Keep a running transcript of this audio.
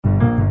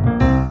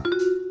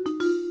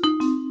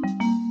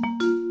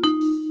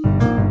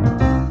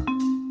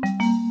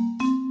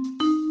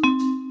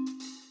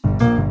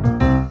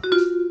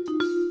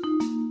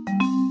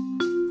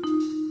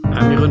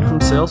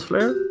Nels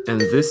Flair,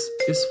 and this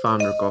is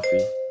Founder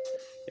Coffee.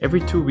 Every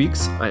 2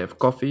 weeks, I have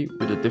coffee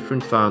with a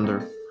different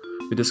founder.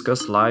 We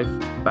discuss life,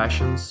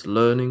 passions,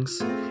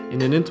 learnings,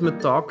 in an intimate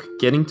talk,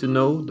 getting to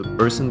know the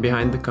person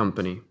behind the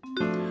company.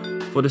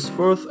 For this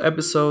fourth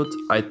episode,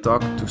 I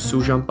talked to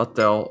Sujan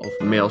Patel of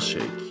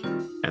Mailshake,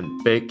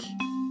 and Pick,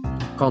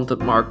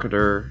 content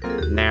marketer,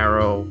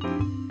 Narrow,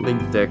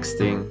 link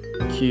texting,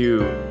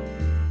 Q,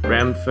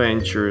 Ram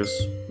Ventures,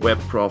 Web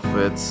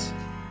Profits,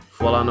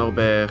 Voilà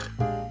Norbert.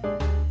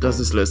 Does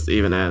this list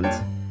even end?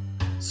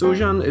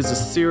 Sujan is a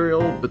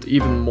serial, but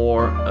even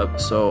more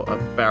so a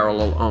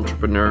parallel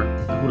entrepreneur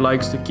who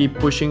likes to keep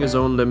pushing his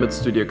own limits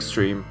to the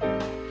extreme.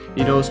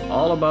 He knows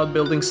all about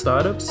building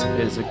startups and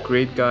is a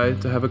great guy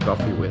to have a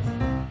coffee with.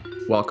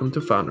 Welcome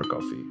to Founder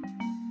Coffee.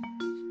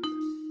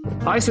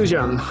 Hi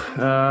Sujan,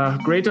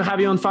 great to have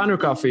you on Founder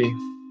Coffee.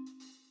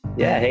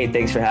 Yeah, hey,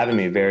 thanks for having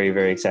me. Very,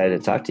 very excited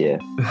to talk to you.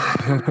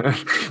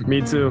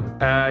 Me too.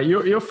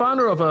 You're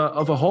founder of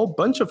a whole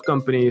bunch of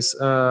companies.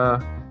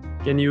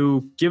 Can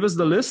you give us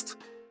the list?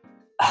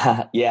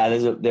 Yeah,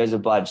 there's a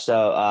bunch.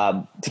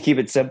 So to keep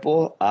it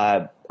simple,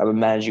 I'm a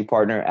managing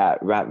partner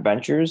at Ram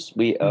Ventures.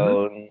 We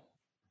own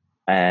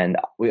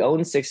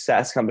 6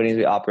 SaaS companies.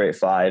 We operate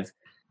 5.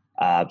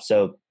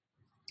 So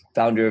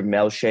founder of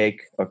Mailshake,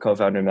 or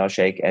co-founder of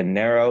Mailshake, and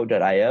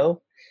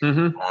Narrow.io.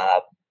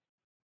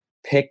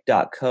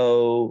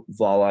 Pick.co,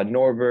 Voilà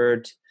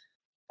Norbert.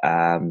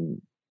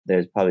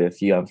 There's probably a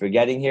few I'm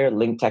forgetting here.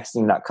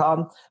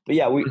 Linktexting.com. But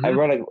yeah, I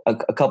run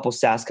a couple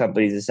SaaS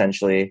companies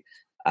essentially.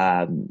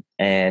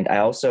 And I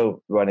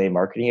also run a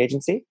marketing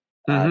agency,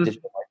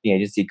 digital marketing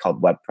agency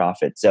called Web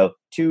Profit. So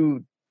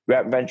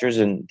Ram Ventures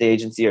and the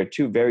agency are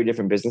 2 very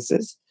different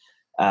businesses.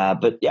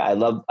 But yeah, I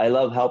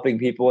love helping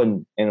people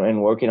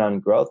and working on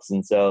growths.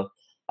 And so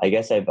I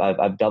guess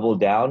I've doubled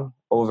down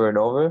over and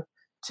over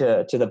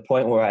to the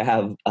point where I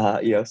have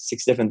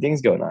 6 different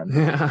things going on.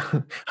 Yeah.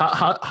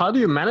 How do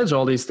you manage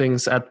all these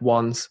things at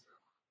once?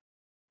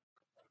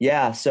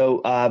 Yeah,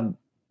 so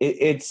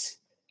it's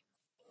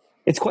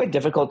quite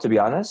difficult, to be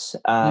honest.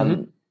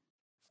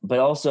 But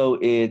also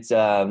it's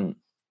also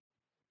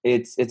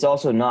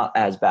not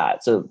as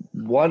bad. So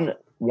one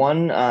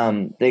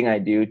thing I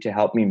do to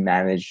help me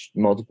manage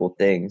multiple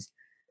things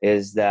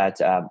is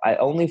that I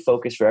only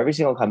focus for every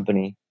single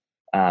company.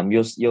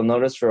 You'll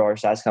notice for our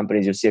SaaS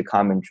companies, you'll see a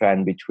common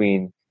trend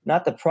between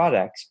not the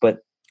products, but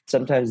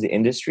sometimes the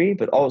industry,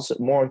 but also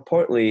more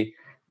importantly,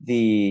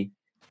 the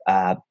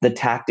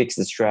tactics,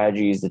 the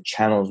strategies, the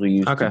channels we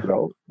use to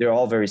grow. They're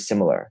all very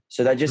similar.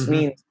 So that just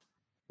means,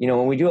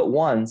 when we do it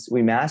once,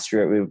 we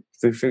master it,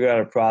 we figure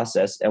out a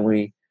process, and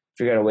we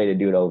figure out a way to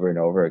do it over and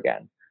over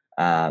again,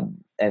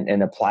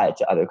 and apply it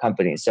to other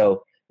companies.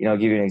 So, I'll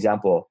give you an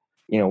example.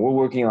 We're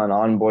working on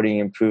onboarding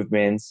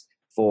improvements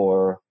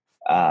for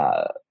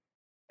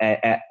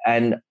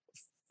and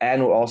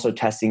we're also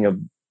testing a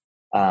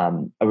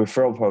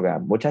referral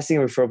program. We're testing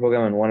a referral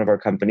program in one of our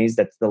companies.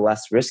 That's the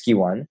less risky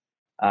one,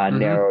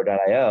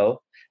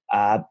 Narrow.io,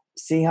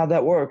 seeing how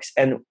that works,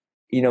 and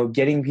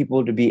getting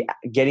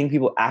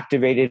people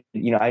activated.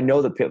 I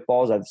know the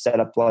pitfalls. I've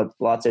set up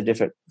lots of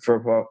different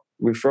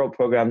referral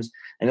programs.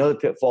 I know the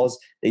pitfalls.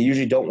 They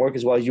usually don't work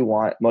as well as you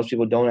want. Most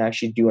people don't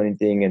actually do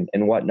anything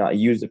and whatnot,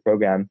 use the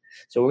program.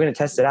 So we're going to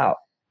test it out,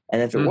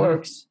 and if it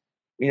works,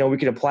 we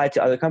can apply it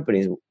to other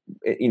companies.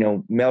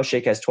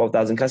 Mailshake has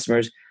 12,000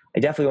 customers. I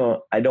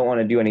don't want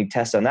to do any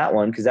tests on that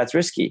one because that's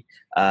risky.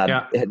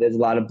 There's a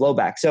lot of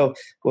blowback. So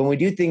when we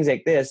do things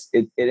like this,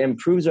 it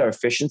improves our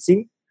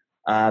efficiency,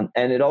 and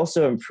it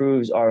also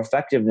improves our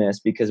effectiveness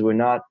because we're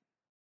not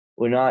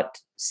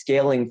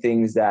scaling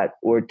things that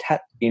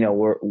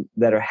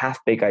that are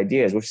half-baked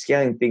ideas. We're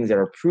scaling things that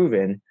are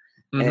proven,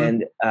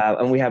 and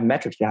we have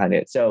metrics behind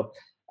it. So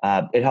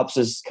it helps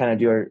us kind of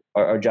do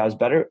our jobs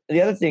better.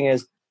 The other thing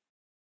is,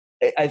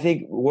 I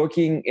think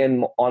working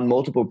on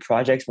multiple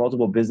projects,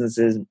 multiple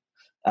businesses,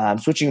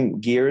 switching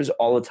gears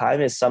all the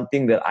time is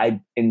something that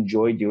I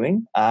enjoy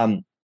doing.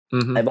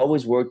 I've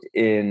always worked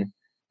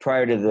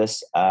prior to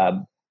this,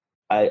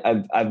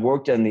 I've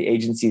worked on the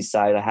agency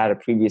side. I had a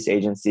previous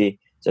agency,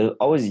 so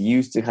always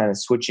used to kind of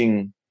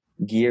switching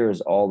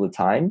gears all the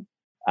time.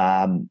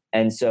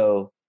 And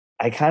so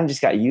I kind of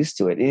just got used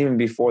to it. Even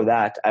before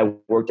that, I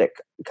worked at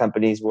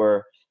companies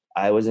where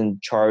I was in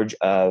charge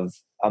of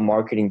a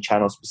marketing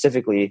channel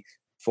specifically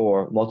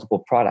for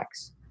multiple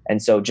products.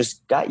 And so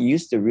just got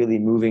used to really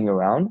moving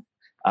around.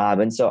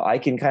 And so I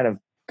can kind of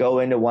go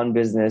into one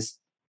business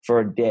for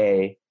a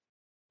day,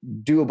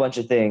 do a bunch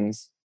of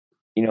things,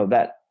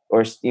 implement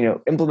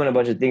a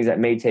bunch of things that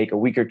may take a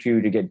week or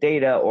 2 to get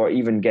data or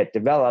even get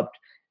developed,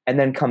 and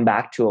then come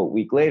back to a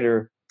week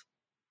later,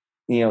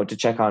 to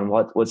check on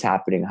what's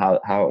happening, how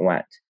it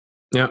went.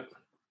 Yeah.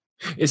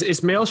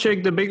 Is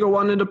Mailshake the bigger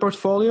one in the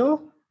portfolio?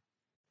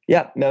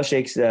 Yeah,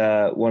 Mailshake's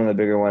one of the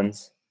bigger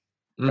ones,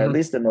 or at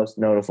least the most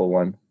notable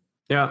one.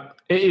 Yeah.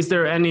 Is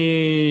there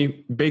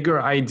any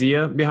bigger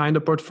idea behind the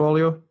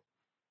portfolio?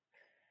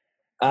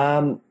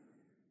 Well,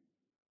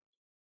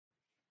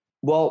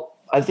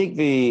 I think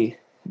the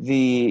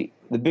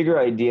bigger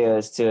idea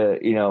is to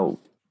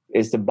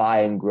is to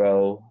buy and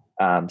grow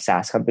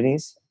SaaS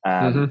companies.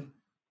 Mm-hmm.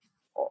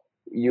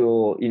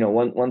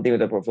 One thing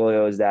with the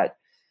portfolio is that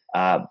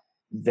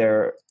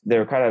they're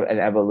kind of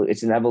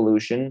it's an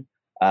evolution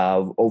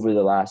of over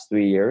the last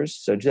 3 years.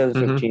 So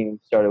 2015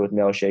 started with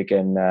Mailshake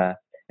and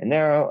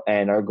Nero,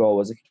 and our goal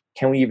was,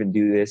 can we even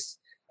do this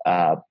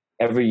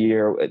every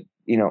year?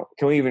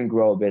 Can we even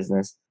grow a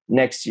business?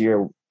 Next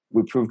year,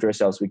 we proved to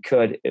ourselves we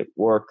could. It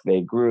worked.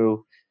 They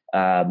grew.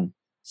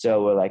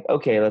 So we're like,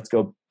 okay, let's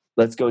go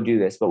do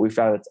this. But we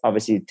found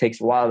it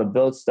takes a while to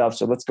build stuff.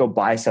 So let's go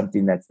buy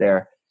something that's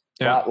there.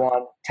 Yeah. Bought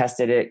one,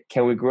 tested it.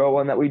 Can we grow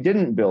one that we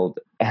didn't build?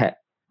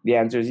 The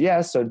answer is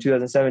yes. So in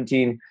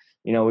 2017,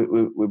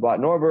 we bought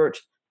Norbert,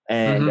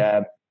 and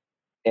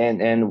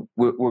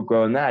we're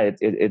growing that.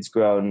 It's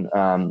grown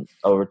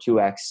over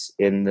 2x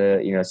in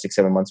the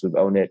 6-7 months we've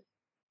owned it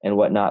and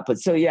whatnot. But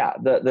so yeah,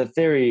 the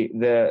theory,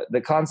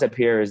 the concept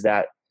here is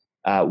that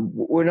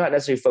we're not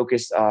necessarily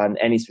focused on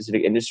any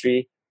specific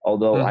industry,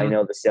 although I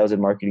know the sales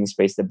and marketing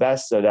space the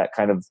best. So that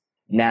kind of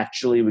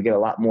naturally we get a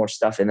lot more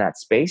stuff in that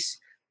space.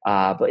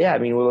 But yeah, I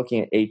mean, we're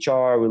looking at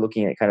HR, we're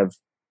looking at kind of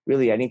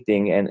really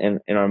anything, and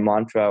our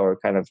mantra or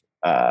kind of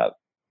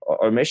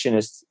our mission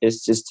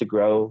is just to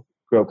grow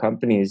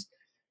companies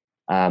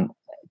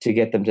to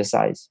get them to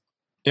size.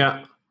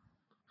 Yeah.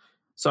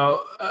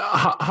 So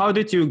how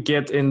did you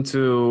get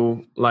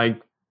into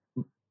like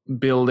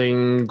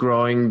building,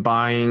 growing,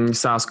 buying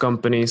SaaS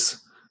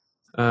companies?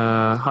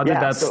 How did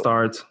that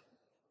start?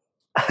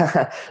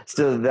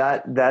 So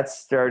that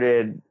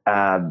started,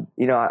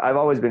 I've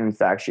always been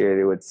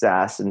infatuated with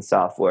SaaS and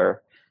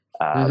software.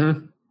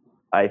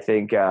 I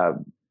think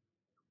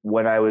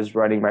when I was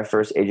running my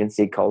first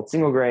agency called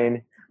Single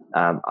Grain,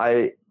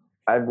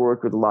 I've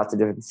worked with lots of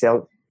different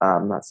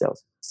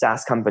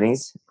SaaS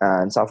companies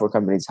and software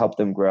companies, helped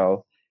them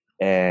grow.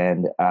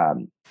 And I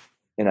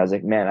was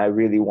like, man, I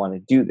really want to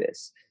do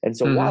this. And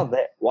so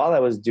while I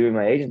was doing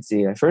my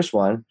agency, my first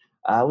one,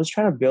 I was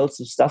trying to build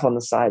some stuff on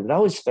the side, but I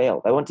always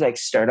failed. I went to like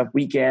Startup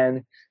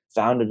Weekend,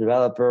 found a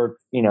developer,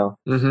 try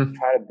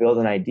to build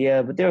an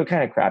idea, but they were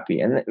kind of crappy.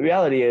 And the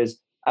reality is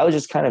I was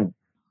just kind of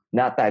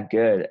not that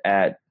good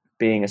at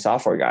being a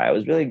software guy. I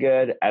was really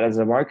good as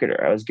a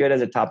marketer. I was good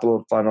as a top of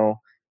the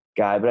funnel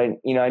guy, but I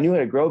knew how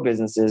to grow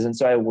businesses. And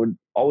so I would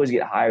always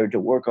get hired to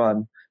work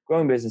on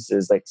growing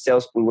businesses like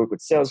sales. We work with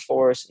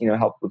Salesforce,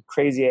 help with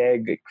Crazy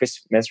Egg,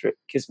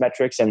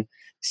 Kissmetrics, and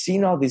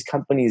seeing all these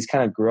companies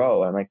kind of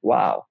grow. I'm like,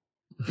 wow.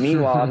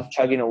 Meanwhile, I'm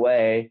chugging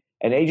away,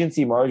 and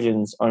agency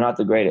margins are not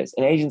the greatest.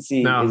 An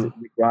agency is a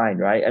grind,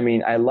 right? I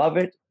mean, I love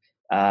it,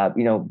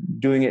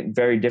 doing it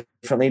very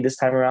differently this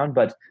time around,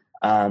 but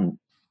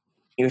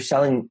you're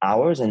selling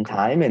hours and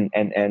time, and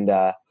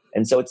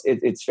so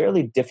it's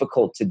fairly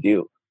difficult to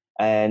do.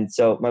 And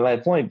so my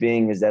point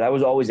being is that I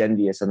was always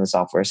envious on the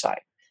software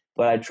side,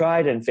 but I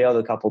tried and failed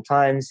a couple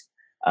times.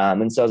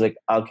 And so I was like,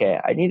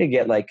 okay, I need to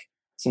get like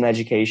some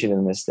education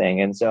in this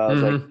thing. And so I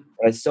was like,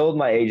 I sold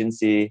my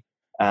agency,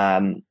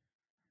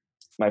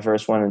 my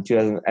first one in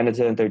end of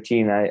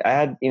 2013. I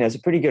had, it's a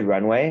pretty good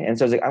runway. And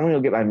so I was like, I'm going to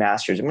go get my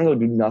master's. I'm going to go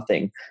do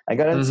nothing. I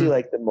got into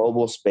like the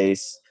mobile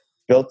space,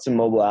 built some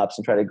mobile apps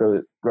and tried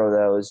to grow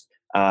those.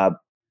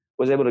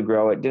 Was able to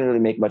grow it. Didn't really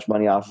make much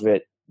money off of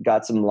it.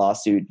 Got some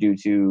lawsuit due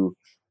to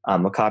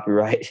a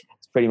copyright.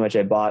 It's pretty much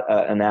I bought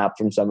an app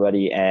from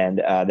somebody, and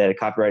they had a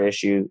copyright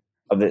issue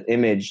of the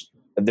image,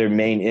 of their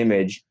main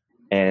image,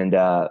 and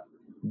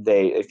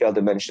they failed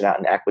to mention that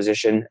in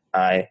acquisition.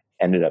 I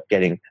ended up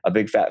getting a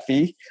big fat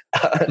fee.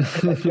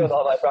 I killed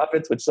all my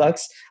profits, which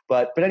sucks.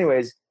 But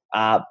anyways,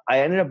 I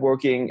ended up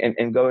working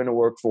and going to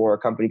work for a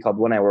company called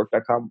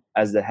wheniwork.com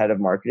as the head of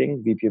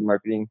marketing, VP of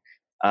marketing.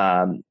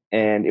 And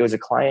it was a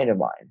client of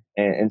mine.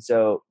 And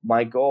so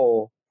my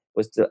goal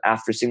was to,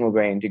 after Single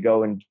Grain, to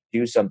go and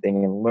do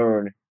something and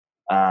learn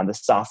the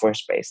software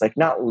space. Like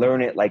not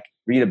learn it, like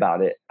read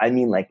about it. I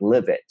mean like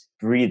live it,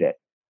 breathe it.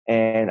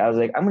 And I was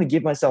like, I'm going to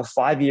give myself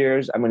 5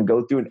 years. I'm going to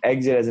go through an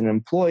exit as an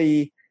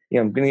employee.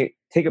 I'm going to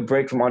take a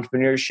break from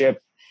entrepreneurship.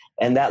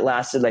 And that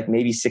lasted like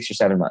maybe 6 or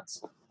 7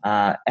 months.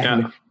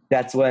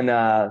 That's when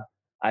I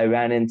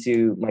ran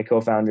into my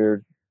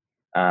co-founder,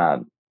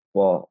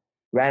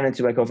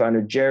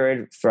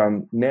 Jared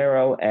from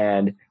Nero,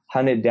 and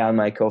hunted down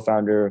my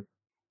co-founder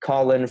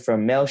Colin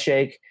from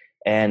Mailshake.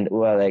 And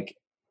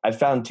I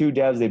found 2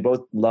 devs. They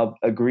both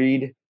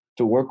agreed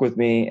to work with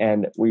me,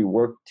 and we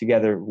worked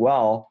together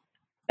well.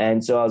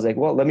 And so I was like,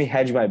 well, let me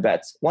hedge my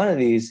bets. One of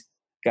these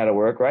got to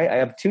work, right? I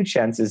have 2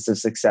 chances of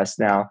success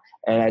now.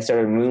 And I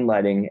started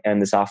moonlighting in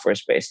the software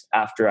space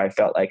after I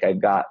felt like I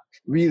got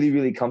really,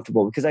 really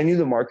comfortable, because I knew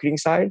the marketing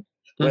side.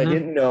 What I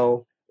didn't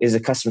know is the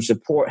customer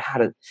support, how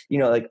to,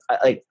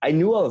 I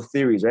knew all the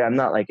theories, right? I'm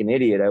not like an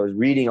idiot. I was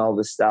reading all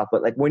this stuff,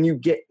 but like when you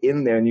get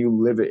in there and you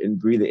live it and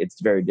breathe it, it's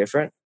very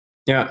different.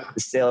 Yeah.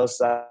 The sales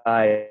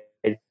side,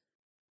 the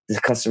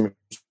customer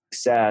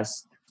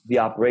success, the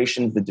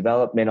operations, the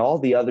development, all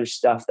the other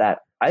stuff that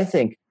I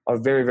think are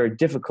very, very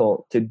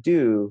difficult to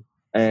do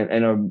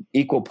and are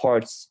equal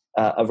parts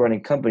of running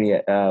a company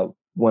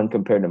when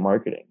compared to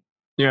marketing.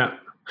 Yeah.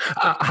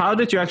 How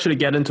did you actually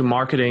get into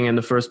marketing in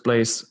the first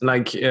place?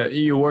 Like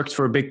you worked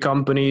for big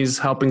companies,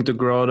 helping to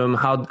grow them.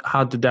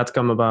 How did that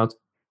come about?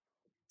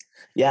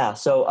 Yeah,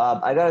 so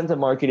I got into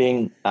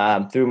marketing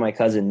through my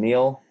cousin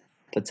Neil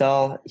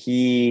Patel.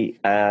 He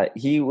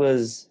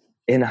was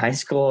in high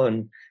school,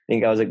 and I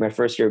think I was like my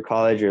first year of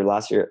college or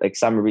last year, like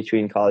summer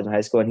between college and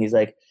high school. And he's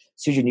like,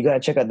 "Sujin, you got to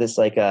check out this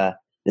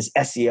this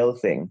SEO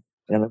thing."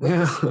 And I'm like,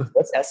 Yeah.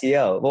 What's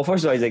SEO?" Well,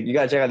 first of all, he's like, "You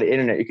got to check out the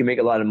internet. You can make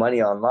a lot of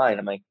money online."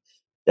 I'm like,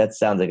 "That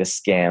sounds like a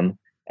scam."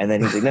 And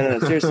then he's like, "No,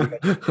 seriously, you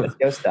got to check out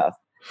SEO stuff."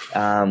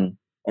 And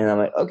I'm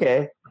like,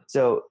 "Okay."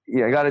 So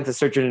I got into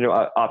search engine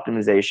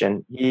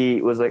optimization.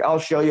 He was like, "I'll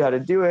show you how to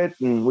do it,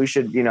 and we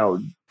should,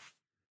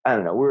 I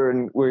don't know,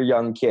 we're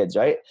young kids,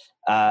 right?"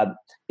 Uh,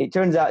 it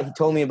turns out he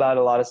told me about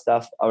a lot of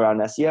stuff around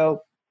SEO,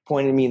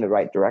 pointed me in the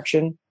right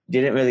direction.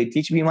 Didn't really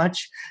teach me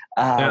much.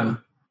 Yeah.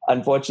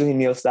 Unfortunately,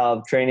 Neil's style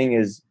of training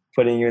is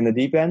putting you in the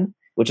deep end,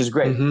 which is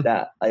great. Mm-hmm.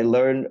 That I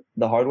learned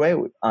the hard way.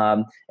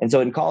 And so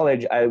in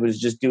college, I was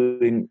just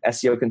doing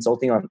SEO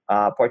consulting on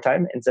part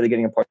time instead of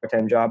getting a part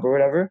time job or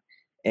whatever.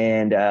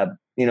 And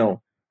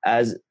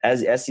as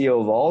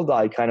SEO evolved,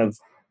 I kind of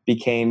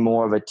became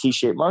more of a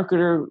T-shaped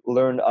marketer,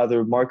 learned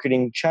other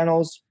marketing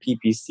channels,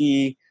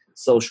 PPC,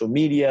 social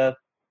media.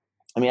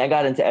 I mean, I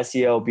got into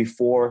SEO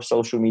before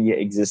social media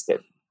existed,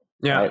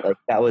 Yeah. right? Like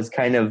that was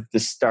kind of the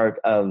start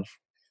of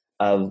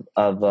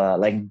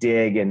like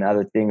Dig and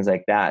other things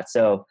like that.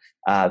 So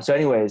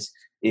anyways,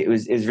 it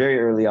was very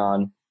early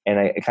on, and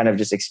I kind of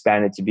just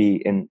expanded to be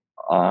in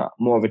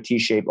more of a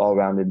T-shaped,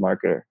 all-rounded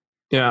marketer.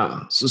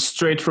 Yeah. So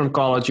straight from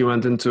college, you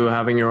went into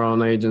having your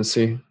own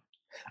agency.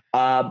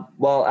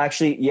 Well,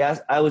 actually, yes,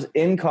 I was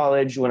in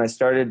college when I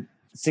started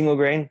Single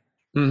Grain,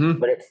 Mm-hmm.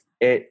 but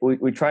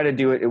we try to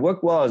do it. It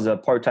worked well as a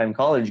part-time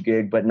college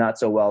gig, but not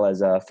so well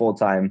as a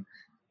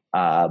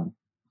um,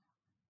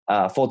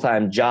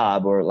 full-time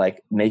job or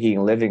like making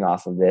a living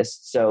off of this.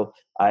 So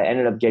I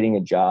ended up getting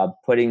a job,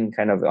 putting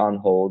kind of on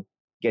hold,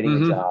 getting a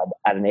Mm-hmm. job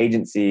at an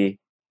agency,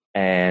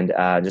 and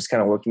just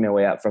kind of working my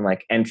way up from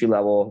like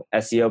entry-level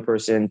SEO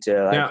person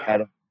to like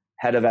Yeah.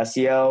 head of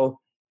SEO,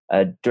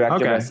 director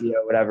of Okay.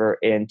 SEO, whatever,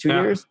 in 2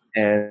 Yeah. years.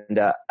 And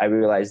I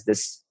realized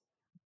this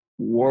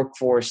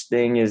workforce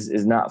thing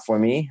is not for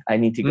me. I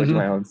need to go do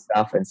my Mm-hmm. own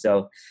stuff. And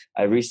so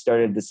I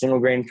restarted the Single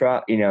Grain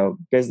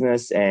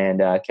business and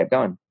kept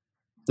going.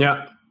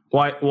 Yeah.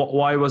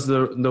 Why was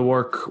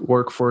the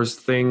workforce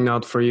thing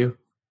not for you?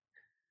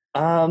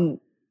 Um,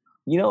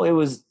 it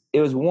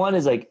was one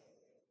is like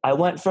I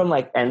went from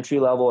like entry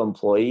level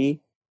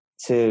employee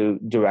to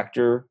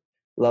director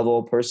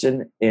level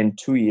person in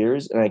 2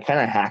 years, and I kind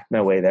of hacked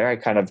my way there. I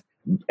kind of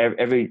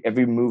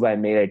every move I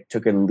made, I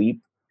took a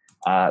leap,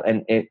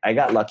 I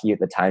got lucky at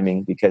the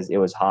timing because it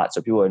was hot,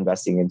 so people were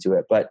investing into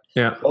it. But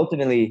Yeah.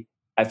 ultimately,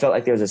 I felt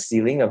like there was a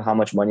ceiling of how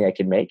much money I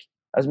could make.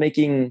 I was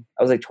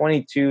like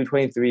 22,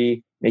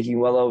 23, making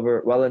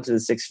well into the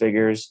six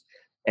figures,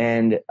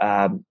 and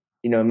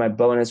my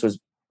bonus was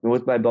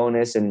with my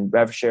bonus and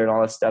rev share and all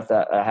that stuff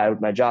that I had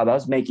with my job. I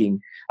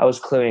was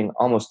clearing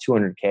almost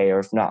 200K, or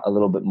if not a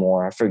little bit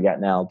more. I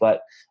forget now,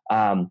 but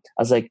I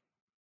was like,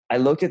 I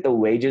looked at the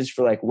wages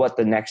for like what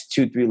the next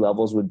 2-3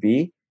 levels would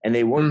be, and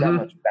they weren't that Mm-hmm.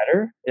 much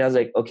better. And I was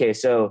like, okay,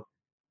 so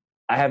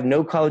I have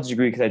no college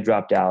degree because I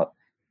dropped out.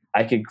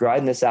 I could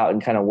grind this out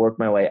and kind of work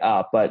my way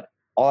up, but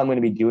all I'm going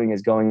to be doing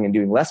is going and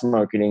doing less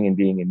marketing and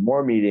being in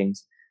more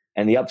meetings.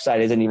 And the upside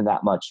isn't even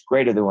that much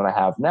greater than what I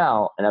have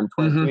now. And I'm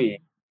Mm-hmm.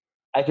 23.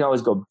 I can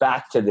always go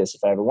back to this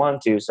if I ever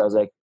want to. So I was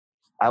like,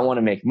 I want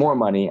to make more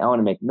money. I want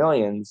to make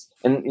millions.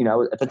 And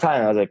at the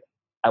time I was like,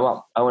 I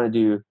want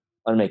to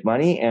make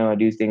money, and I want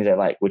to do things I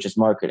like, which is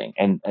marketing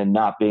and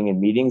not being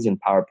in meetings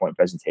and PowerPoint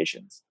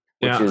presentations,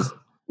 which Yeah. is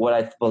what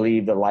I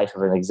believe the life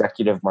of an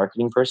executive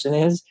marketing person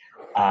is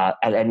at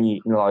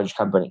any large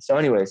company. So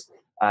anyways,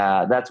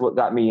 that's what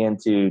got me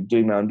into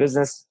doing my own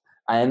business.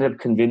 I ended up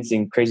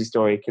convincing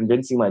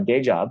my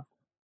day job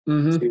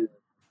Mm-hmm. to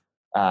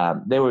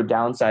they were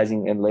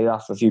downsizing and laid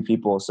off a few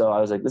people. So I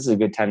was like, this is a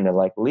good time to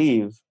like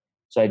leave.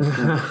 So I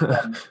convinced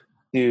them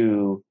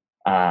to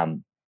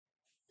um,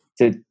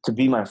 to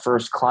be my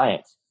first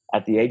client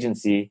at the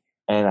agency,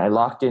 and I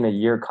locked in a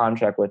year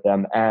contract with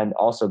them, and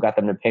also got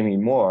them to pay me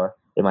more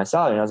than my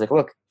salary. And I was like,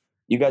 look,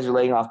 you guys are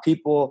laying off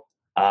people.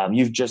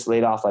 You've just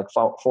laid off like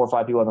 4 or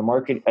 5 people on the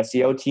market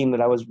SEO team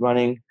that I was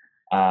running.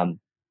 Um,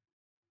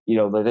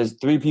 there's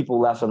 3 people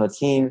left on the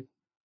team.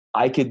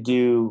 I could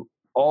do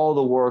all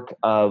the work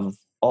of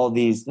all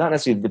these, not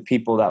necessarily the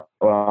people that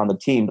were on the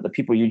team, but the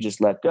people you just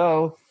let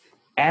go,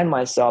 and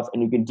myself,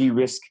 and you can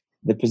de-risk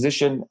the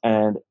position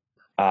and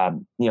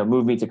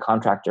move me to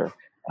contractor.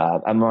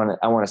 I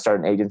want to start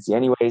an agency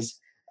anyways,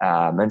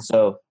 and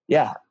so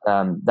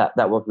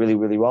that worked really,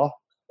 really well,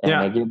 and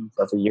I Yeah. gave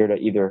myself a year to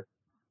either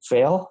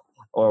fail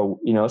or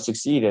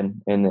succeed,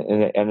 and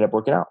it ended up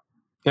working out.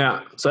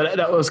 Yeah. So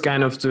that was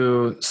kind of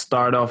to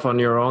start off on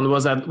your own.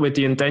 Was that with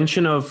the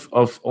intention of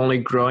only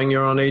growing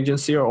your own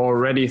agency, or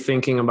already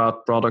thinking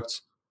about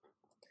products?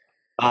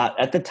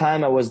 At the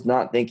time, I was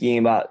not thinking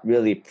about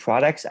really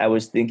products. I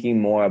was thinking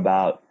more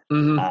about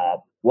Mm-hmm.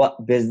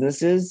 what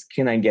businesses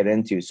can I get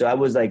into? So I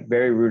was like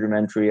very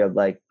rudimentary of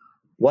like,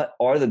 what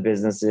are the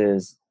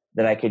businesses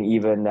that I can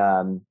even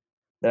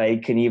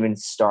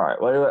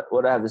start? What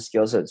do I have the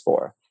skill sets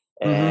for?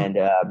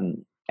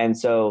 Mm-hmm. And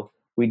so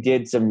we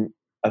did some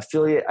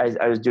affiliate.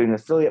 I was doing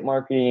affiliate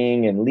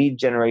marketing and lead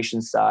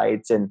generation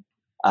sites, and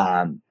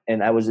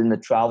I was in the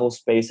travel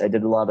space. I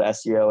did a lot of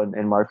SEO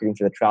and marketing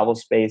for the travel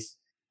space.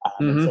 And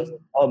so I was Mm-hmm.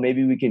 like, oh,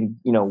 maybe we can,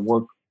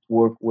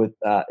 work with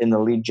in the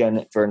lead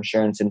gen for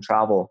insurance and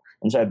travel.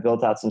 And so I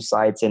built out some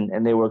sites,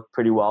 and they worked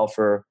pretty well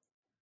for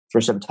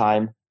some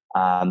time.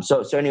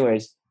 So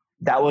anyways,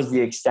 that was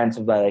the extent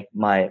of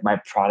my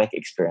product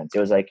experience. It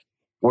was like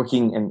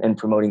working and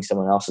promoting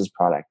someone else's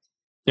product.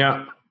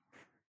 Yeah.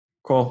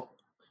 Cool.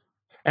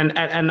 And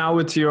now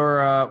with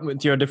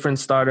your different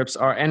startups,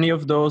 are any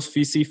of those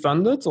VC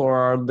funded or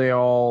are they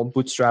all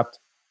bootstrapped?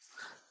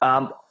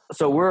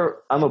 So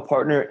I'm a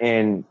partner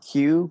in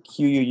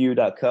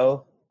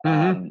QUU.co,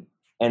 Mm-hmm.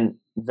 and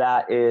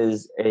that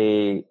is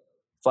a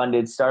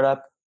funded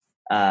startup.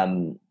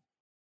 We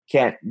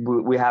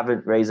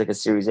haven't raised like a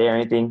Series A or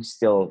anything,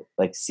 still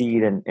like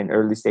seed and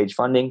early stage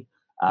funding.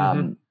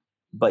 Mm-hmm.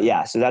 But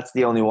yeah, so that's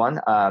the only one.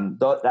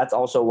 That's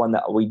also one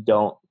that we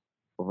don't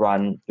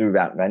run through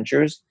Route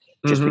Ventures,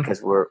 just Mm-hmm.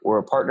 because we're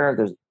a partner.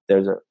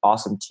 There's an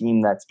awesome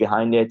team that's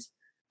behind it,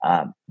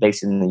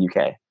 based in the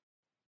UK.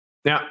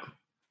 Yeah.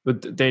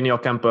 With Daniel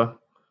Kemper.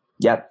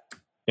 Yep.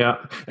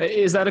 Yeah.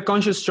 Is that a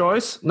conscious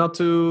choice not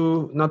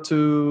to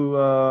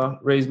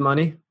raise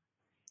money?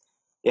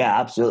 Yeah,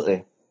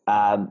 absolutely.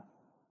 I've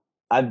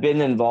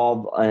been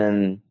involved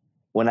in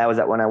when I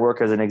work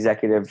as an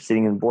executive,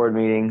 sitting in board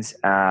meetings.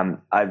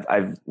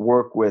 I've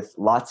worked with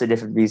lots of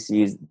different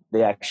VCs.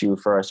 They actually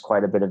refer us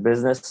quite a bit of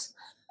business,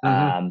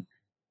 Mm-hmm.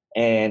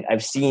 and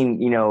I've seen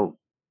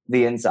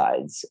the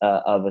insides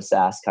of a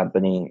SaaS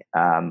company,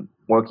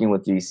 working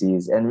with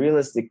VCs. And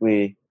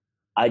realistically,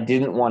 I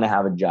didn't want to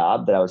have a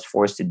job that I was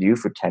forced to do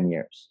for 10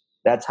 years.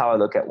 That's how I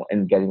look at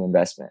in getting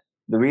investment.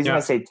 The reason I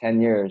Yeah. say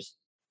 10 years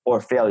or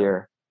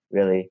failure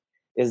really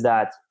is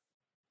that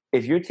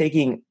if you're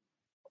taking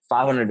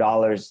 $500,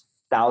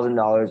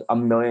 $1,000,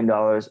 $1 million,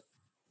 $20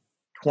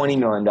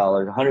 million,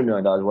 $100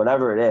 million,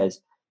 whatever it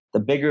is, the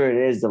bigger it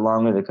is, the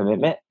longer the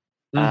commitment.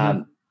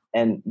 Mm-hmm.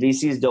 And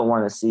VCs don't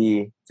want to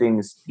see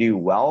things do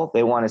well.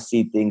 They want to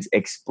see things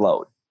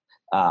explode,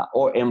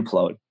 or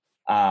implode.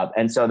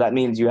 And so that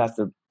means you have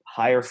to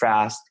hire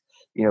fast,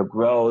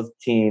 grow the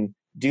team,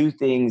 do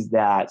things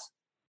that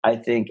I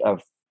think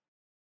of.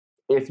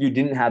 If you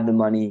didn't have the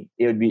money,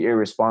 it would be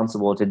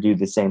irresponsible to do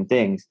the same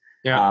things.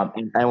 Yeah.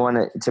 And I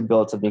wanted to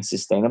build something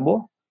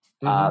sustainable.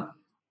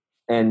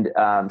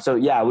 Mm-hmm. So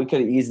yeah, we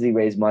could easily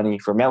raise money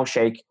for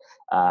Mailshake,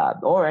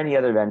 or any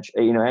other venture.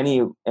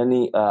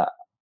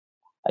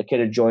 I could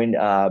have joined,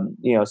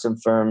 some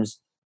firms,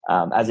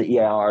 as an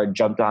EIR,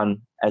 jumped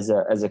on as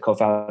a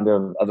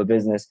co-founder of a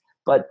business.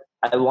 But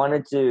I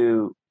wanted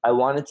to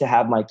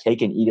have my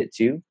cake and eat it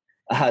too.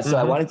 So I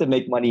Mm-hmm. wanted to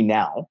make money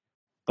now,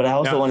 but I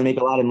also Yeah. want to make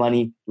a lot of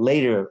money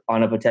later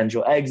on a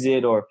potential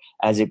exit or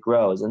as it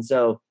grows. And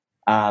so,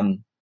 I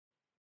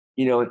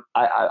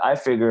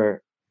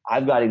figure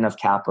I've got enough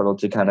capital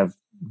to kind of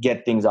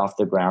get things off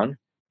the ground.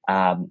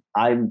 For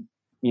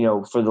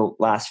the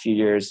last few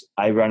years,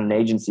 I run an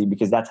agency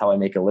because that's how I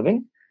make a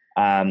living.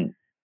 I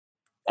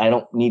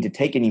don't need to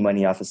take any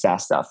money off of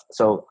SaaS stuff.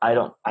 So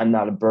I'm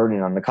not a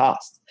burden on the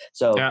cost.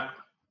 So, Yeah.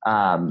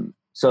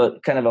 so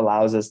it kind of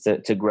allows us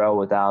to grow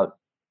without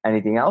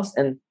anything else.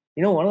 And,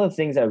 one of the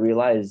things I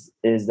realized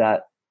is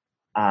that,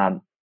 I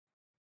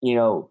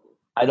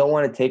don't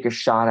want to take a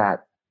shot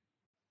at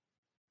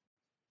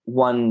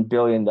 $1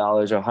 billion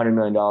or $100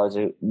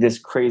 million, this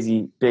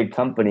crazy big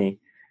company.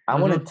 I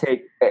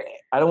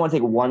Mm-hmm. don't want to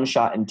take one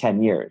shot in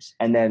 10 years.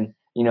 And then,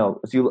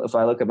 if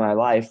I look at my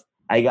life,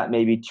 I got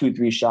maybe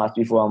 2-3 shots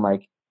before I'm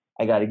like,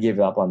 I got to give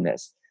up on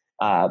this,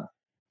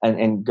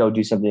 and go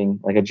do something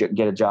like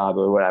get a job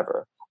or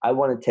whatever. I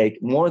want to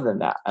take more than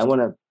that. I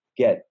want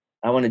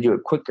to do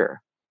it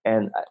quicker.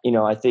 And,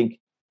 I think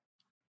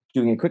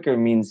doing it quicker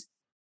means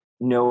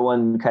no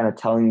one kind of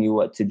telling you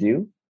what to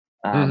do.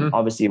 Mm-hmm.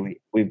 Obviously,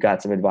 we've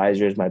got some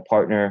advisors. My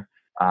partner,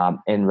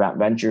 in Route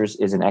Ventures,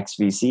 is an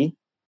ex-VC,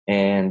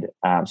 and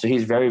so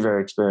he's very,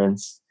 very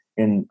experienced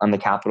on the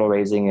capital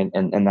raising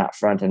and that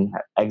front, and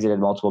exited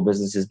multiple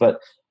businesses. But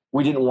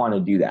we didn't want to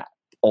do that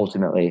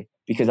ultimately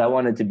because I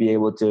wanted to be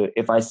able to,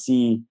 if I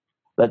see,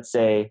 let's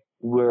say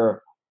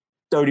we're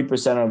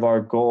 30% of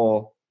our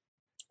goal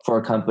for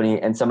a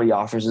company and somebody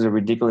offers us a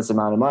ridiculous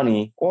amount of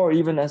money, or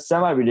even a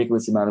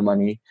semi-ridiculous amount of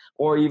money,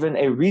 or even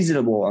a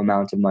reasonable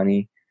amount of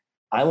money,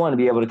 I want to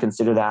be able to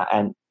consider that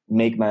and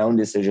make my own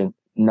decision,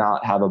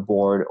 not have a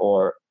board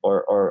or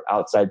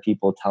outside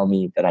people tell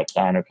me that I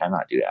can or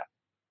cannot do that.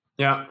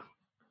 Yeah.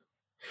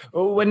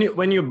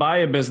 When you buy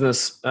a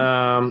business,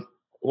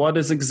 what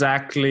is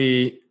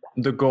exactly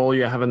the goal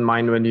you have in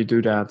mind when you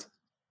do that?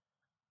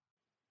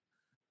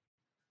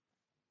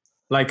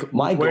 Like,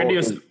 My where do goal you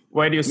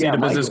is, see the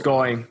business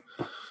going?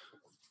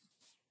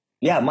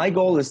 Yeah, my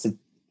goal is to,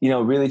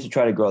 really to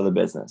try to grow the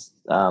business.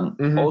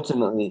 Mm-hmm.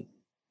 Ultimately,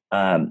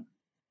 um,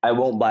 I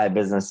won't buy a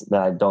business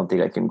that I don't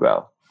think I can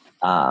grow.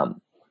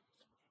 Um,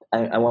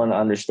 I want to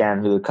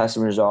understand who the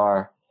customers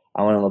are.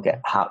 I want to look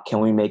at how can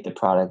we make the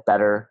product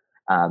better.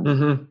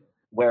 Mm-hmm.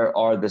 Where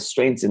are the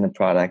strengths in the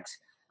product?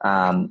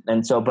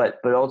 And so, but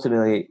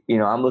ultimately,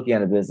 I'm looking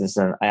at a business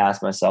and I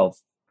ask myself,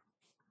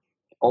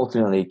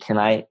 ultimately, can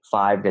I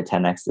 5 to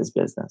 10x this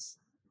business?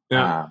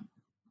 Yeah.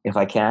 If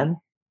I can,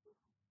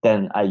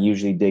 then I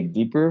usually dig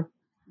deeper.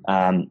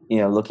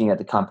 Looking at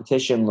the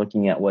competition,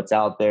 looking at what's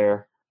out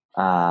there,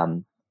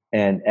 and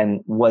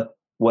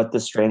what the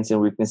strengths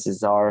and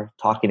weaknesses are.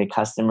 Talking to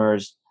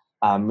customers,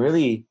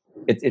 really,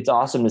 it's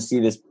awesome to see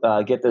this,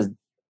 get this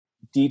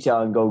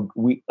detail and go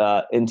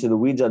into the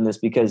weeds on this,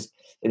 because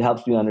it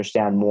helps me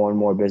understand more and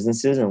more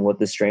businesses and what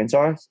the strengths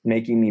are,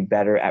 making me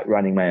better at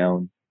running my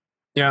own.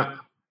 Yeah.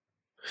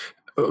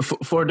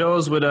 For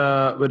those with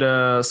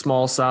a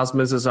small SaaS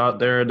business out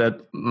there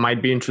that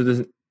might be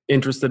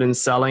interested in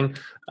selling,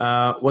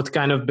 what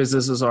kind of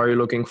businesses are you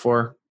looking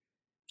for?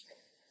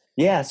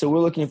 Yeah, so we're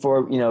looking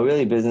for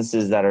really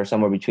businesses that are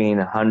somewhere between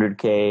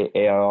 100K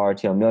ARR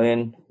to a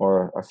million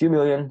or a few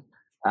million,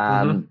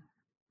 Mm-hmm.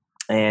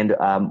 and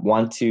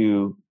want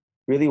to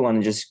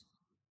just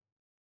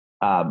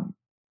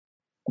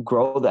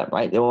grow them.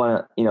 Right? They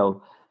want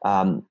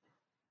to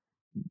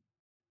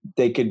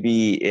they could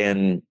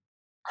be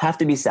have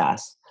to be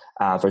SaaS,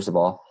 first of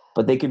all,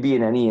 but they could be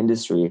in any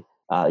industry.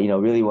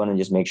 Really want to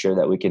just make sure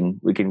that we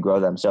can grow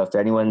them. So if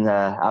anyone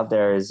out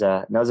there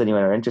knows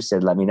anyone are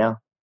interested, let me know.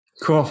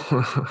 Cool.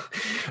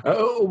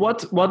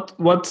 What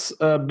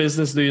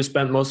business do you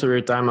spend most of your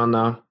time on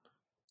now?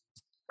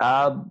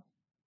 Um,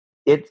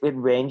 it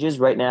ranges.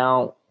 Right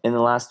now, in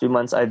the last 3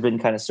 months, I've been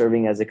kind of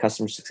serving as a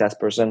customer success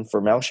person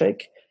for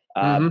Mailshake.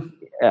 Um,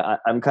 Mm-hmm.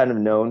 I'm kind of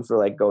known for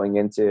like going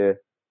into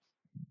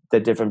the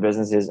different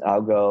businesses.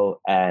 I'll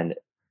go and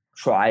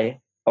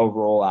try a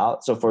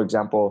rollout. So, for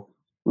example,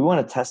 we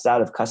want to test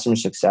out if customer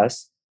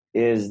success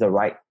is the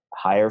right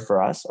hire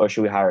for us, or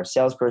should we hire a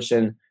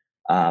salesperson?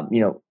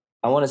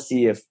 I want to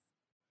see if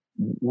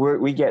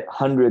we get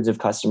hundreds of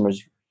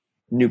customers,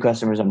 new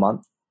customers a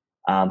month,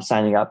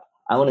 signing up.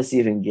 I want to see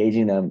if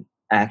engaging them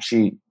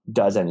actually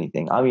does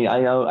anything. I mean, I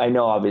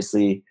know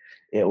obviously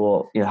it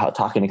will, how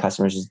talking to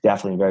customers is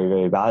definitely very,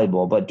 very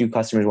valuable, but do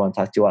customers want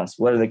to talk to us?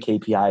 What are the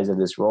KPIs of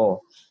this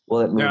role? Will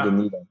it move the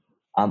Yeah. needle?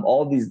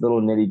 All these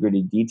little nitty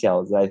gritty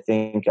details that I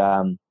think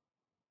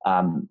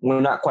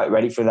we're not quite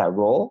ready for that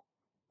role,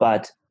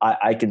 but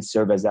I can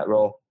serve as that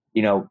role.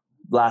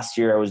 Last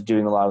year I was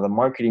doing a lot of the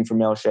marketing for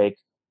Mailshake,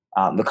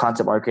 the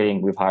content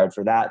marketing. We've hired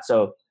for that,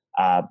 so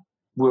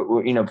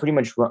we're pretty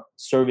much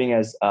serving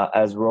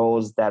as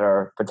roles that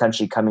are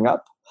potentially coming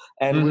up.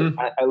 And Mm-hmm.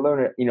 I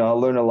learn I'll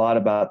learn a lot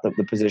about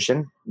the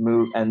position,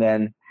 move, and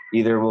then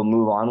either we'll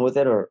move on with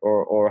it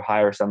or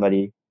hire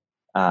somebody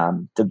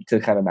to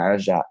kind of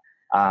manage that.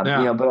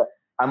 Yeah. But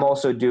I'm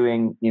also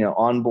doing,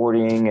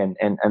 onboarding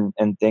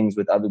and things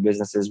with other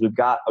businesses. We've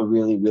got a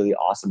really, really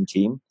awesome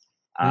team,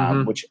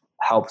 Mm-hmm. which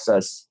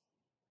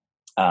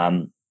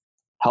um,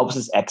 helps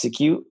us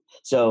execute.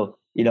 So,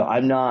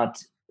 I'm not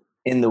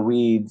in the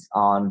weeds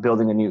on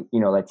building a new,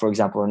 like for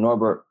example, in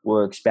Norbert,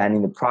 we're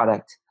expanding the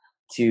product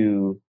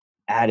to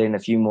add in a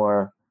few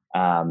more,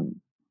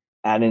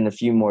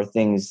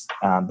 things,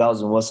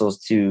 bells and whistles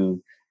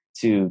to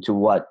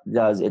what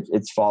does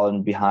it's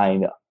fallen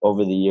behind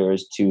over the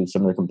years to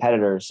some of the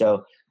competitors.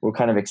 So we're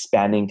kind of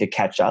expanding to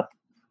catch up.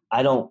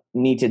 I don't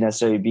need to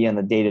necessarily be on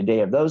the day to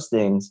day of those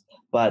things,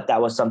 but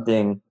that was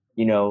something,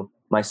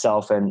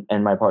 myself and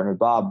my partner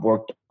Bob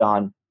worked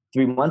on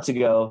 3 months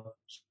ago.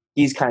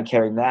 He's kind of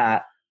carrying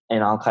that,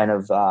 and I'll kind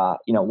of,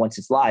 once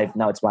it's live,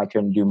 now it's my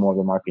turn to do more of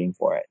the marketing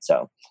for it.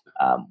 So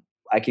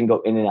I can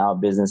go in and out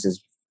of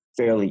businesses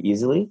fairly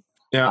easily.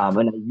 Yeah.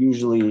 And I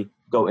usually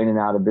go in and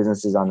out of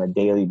businesses on a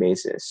daily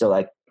basis. So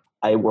like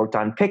I worked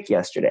on Pick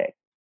yesterday.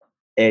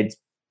 It's,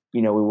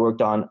 we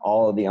worked on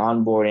all of the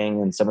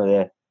onboarding and some of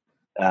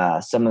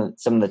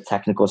the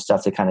technical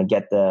stuff to kind of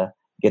get the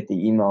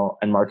email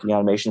and marketing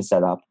automation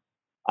set up.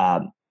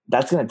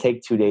 That's going to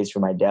take 2 days for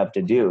my dev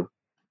to do.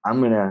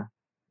 I'm going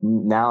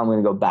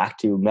to go back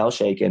to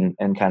Mailshake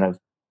and kind of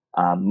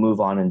move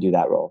on and do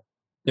that role.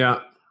 Yeah.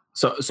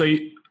 So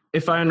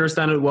if I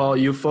understand it well,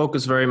 you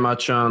focus very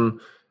much on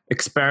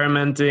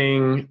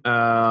experimenting,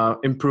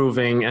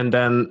 improving, and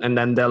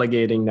then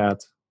delegating that,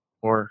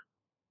 or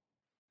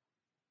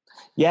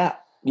yeah,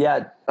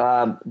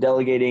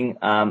 delegating,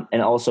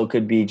 and also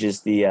could be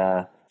just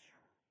the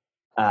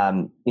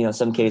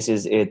some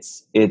cases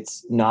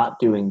it's not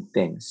doing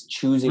things,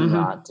 choosing mm-hmm.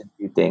 not to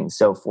do things.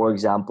 So for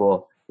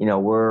example,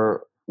 we're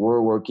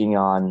working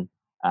on,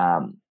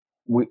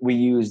 we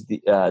use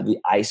the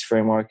ICE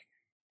framework,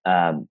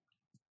 um,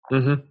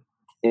 Mm-hmm.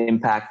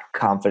 impact,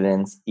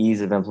 confidence, ease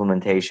of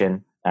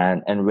implementation,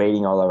 and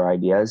rating all our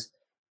ideas.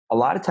 A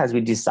lot of times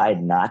we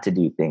decide not to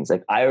do things.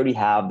 Like I already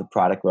have the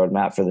product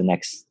roadmap for the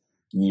next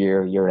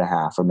year and a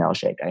half for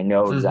Mailshake. I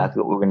know Mm-hmm.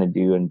 exactly what we're going to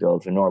do and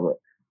build for Norbert.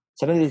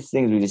 Some of these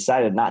things we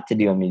decided not to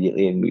do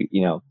immediately, and we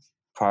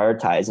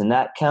prioritize, and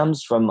that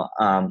comes from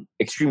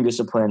extreme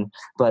discipline,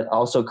 but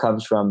also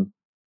comes from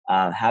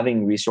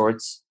having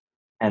resource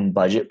and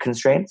budget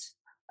constraints,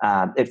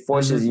 it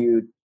forces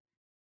you.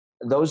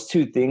 Those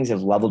two things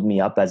have leveled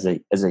me up as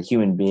a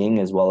human being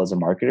as well as a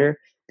marketer,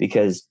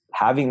 because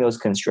having those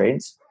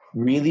constraints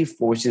really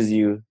forces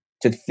you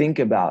to think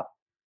about,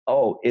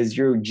 oh, is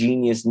your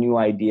genius new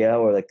idea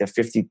or like the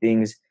 50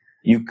 things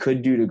you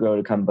could do to grow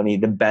the company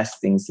the best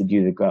things to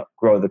do to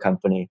grow the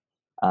company,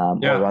 or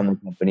run the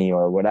company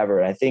or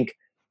whatever. I think,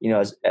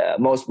 as,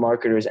 most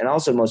marketers and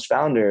also most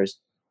founders,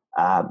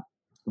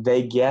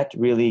 they get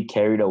really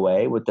carried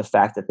away with the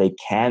fact that they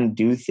can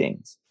do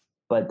things,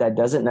 but that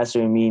doesn't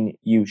necessarily mean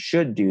you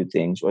should do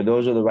things or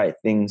those are the right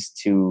things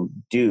to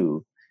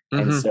do.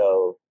 And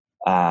so,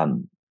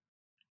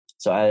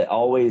 so I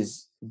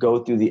always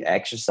go through the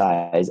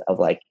exercise of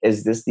like,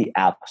 is this the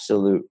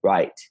absolute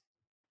right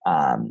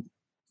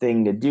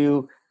thing to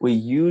do?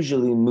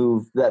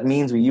 That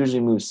means we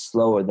usually move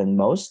slower than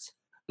most,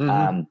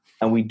 and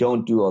we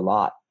don't do a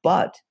lot,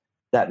 but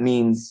that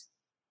means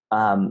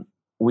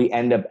we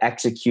end up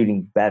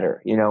executing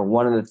better.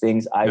 One of the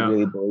things I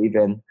really believe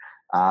in,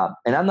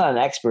 and I'm not an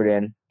expert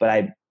in, but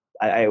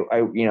I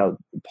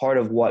part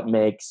of what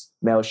makes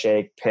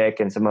Mailshake, Pick,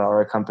 and some of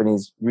our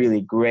companies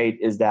really great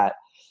is that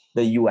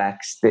the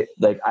UX.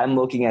 Like I'm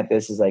looking at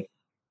this as like,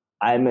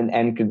 I'm an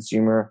end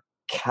consumer.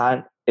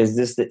 Is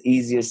this the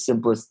easiest,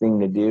 simplest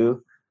thing to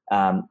do?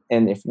 And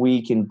if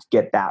we can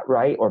get that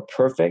right or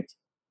perfect,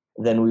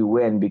 then we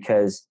win,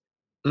 because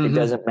it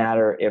doesn't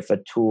matter if a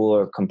tool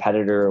or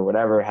competitor or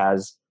whatever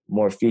has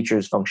more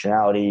features,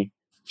 functionality,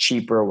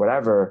 cheaper,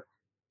 whatever.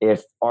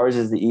 If ours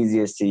is the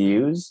easiest to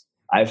use,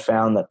 I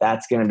found that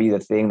that's going to be the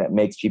thing that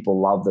makes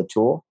people love the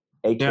tool,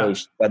 aka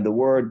spread the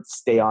word,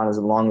 stay on as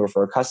longer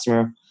for a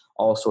customer,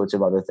 all sorts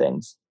of other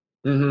things.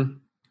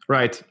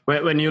 Right.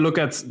 When you look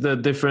at the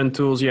different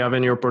tools you have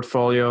in your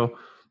portfolio,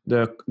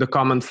 the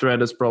common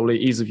thread is probably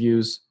ease of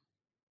use.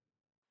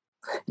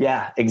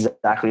 Yeah,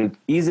 exactly.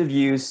 Ease of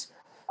use,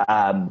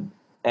 and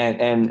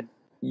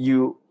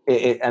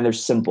they're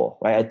simple,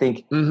 right? I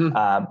think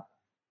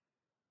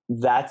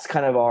that's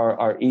kind of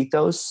our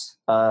ethos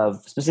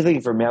of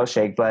specifically for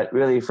Mailshake, but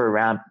really for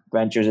Ramp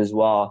Ventures as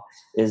well,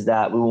 is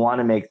that we want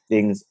to make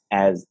things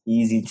as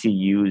easy to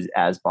use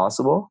as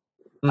possible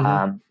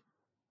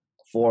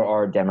for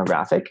our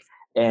demographic.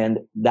 And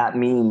that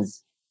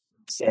means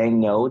saying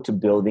no to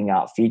building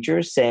out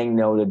features, saying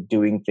no to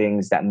doing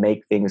things that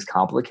make things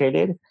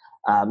complicated.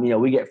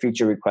 We get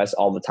feature requests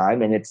all the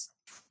time, and it's,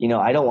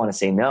 I don't want to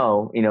say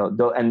no,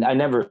 and I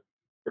never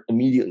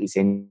immediately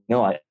say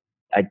no.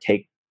 I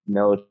take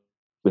no.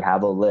 We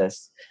have a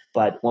list,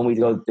 but when we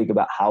go think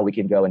about how we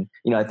can go, and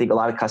I think a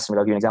lot of customers,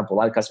 I'll give you an example. A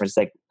lot of customers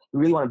say, we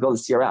really want to build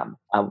a CRM.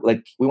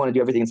 Like we want to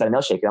do everything inside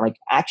Mailshake. And I'm like,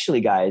 actually,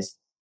 guys,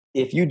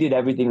 if you did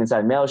everything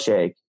inside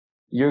Mailshake,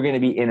 you're going to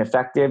be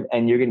ineffective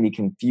and you're going to be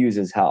confused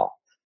as hell.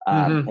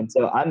 And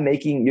so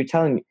you're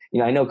telling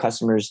me, I know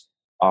customers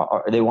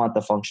they want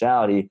the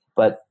functionality,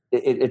 but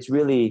it's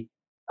really,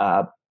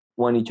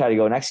 when you try to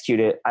go and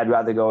execute it, I'd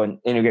rather go and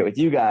integrate with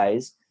you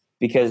guys,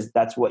 because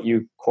that's what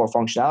your core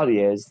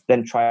functionality is,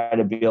 than try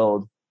to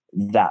build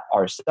that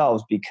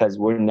ourselves, because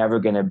we're never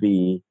going to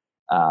be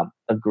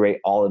a great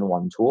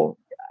all-in-one tool.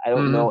 I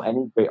don't know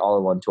any great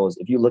all-in-one tools.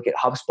 If you look at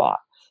HubSpot,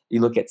 you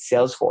look at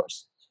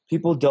Salesforce,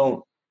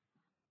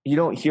 you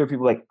don't hear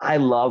people like, I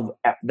love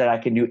that I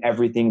can do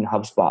everything in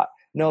HubSpot.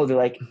 No, they're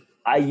like,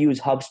 I use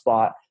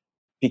HubSpot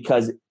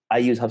because I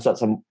use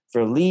HubSpot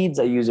for leads.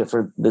 I use it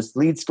for this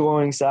lead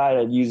scoring side.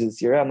 I use it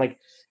CRM. Like,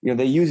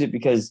 they use it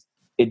because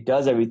it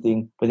does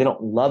everything, but they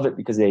don't love it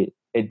because it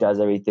does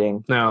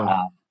everything.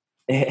 No.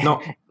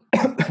 And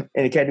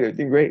it can't do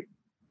everything great.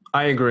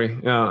 I agree.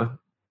 Yeah.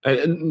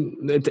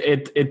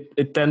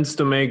 It tends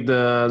to make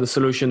the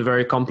solution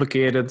very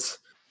complicated,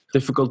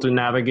 difficult to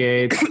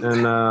navigate,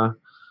 and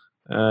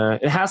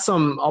it has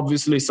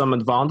obviously some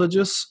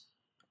advantages,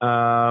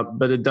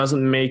 but it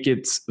doesn't make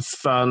it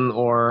fun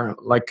or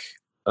like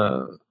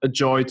a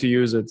joy to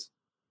use it.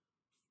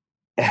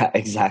 Yeah,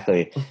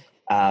 exactly.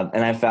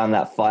 And I found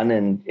that fun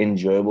and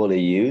enjoyable to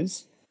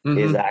use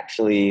is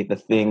actually the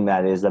thing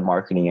that is the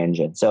marketing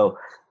engine. So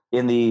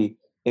in the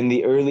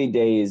early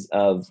days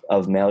of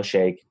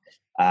Mailshake,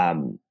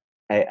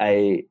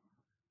 I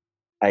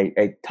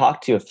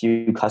talked to a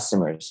few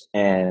customers,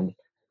 and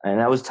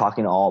I was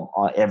talking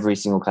to every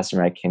single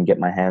customer I can get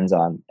my hands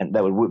on, and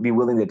that would be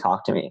willing to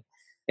talk to me.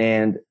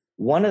 And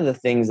one of the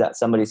things that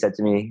somebody said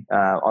to me,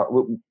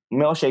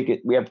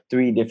 Mailshake, we have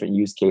 3 different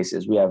use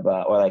cases. We have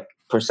or like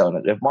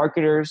personas. We have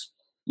marketers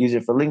use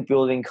it for link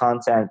building,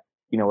 content,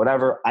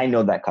 whatever. I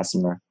know that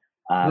customer.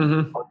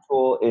 Our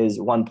tool is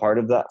one part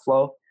of that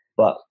flow,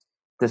 but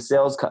the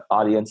sales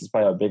audience is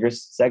probably our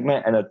biggest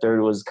segment, and the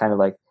third was kind of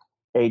like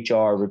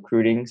HR,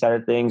 recruiting side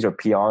of things, or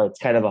PR. It's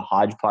kind of a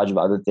hodgepodge of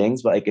other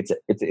things, but like it's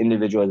an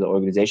individual as an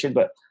organization.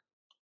 But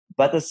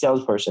the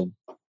salesperson,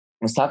 I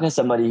was talking to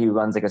somebody who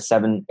runs like a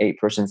 7-8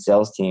 person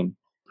sales team,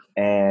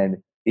 and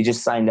he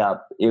just signed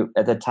up.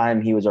 At the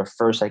time, he was our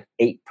first like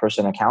 8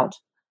 person account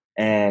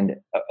and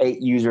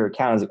 8 user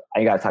account. I was like,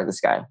 I got to talk to this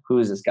guy. Who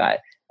is this guy?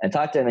 And I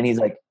talked to him, and he's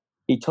like,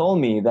 he told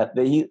me that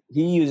he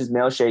uses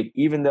Mailshake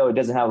even though it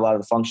doesn't have a lot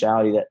of the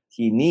functionality that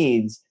he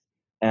needs,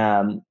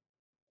 um,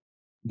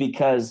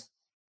 because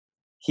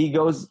he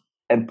goes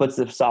and puts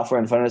the software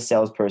in front of a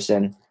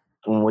salesperson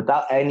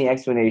without any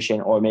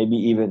explanation, or maybe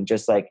even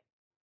just like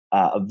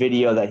a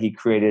video that he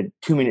created,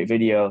 2-minute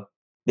video,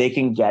 they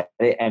can get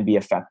it and be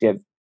effective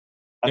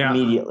Yeah.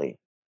 immediately.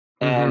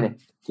 Mm-hmm. And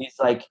he's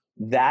like,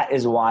 that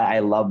is why I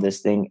love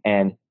this thing.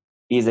 And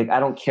he's like, I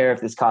don't care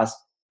if this costs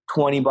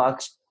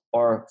 $20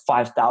 or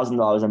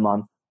 $5,000 a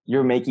month.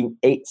 You're making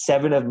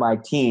 7 of my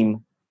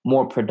team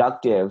more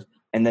productive,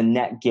 and the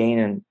net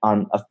gain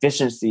on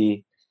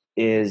efficiency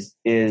is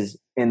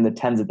in the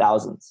tens of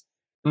thousands.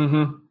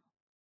 Mm-hmm.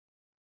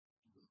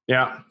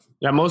 Yeah.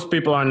 Yeah. Most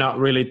people are not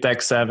really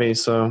tech savvy,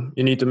 so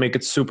you need to make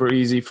it super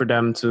easy for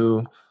them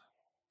to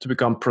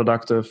become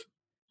productive.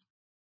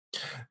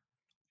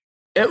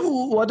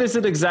 What is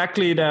it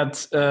exactly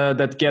that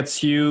that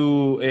gets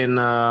you in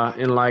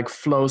like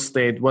flow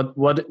state?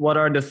 What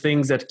are the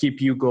things that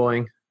keep you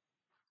going?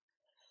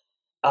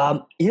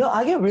 I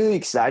get really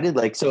excited.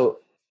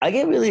 I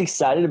get really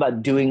excited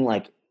about doing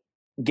like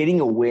getting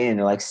a win,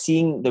 or like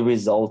seeing the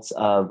results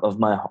of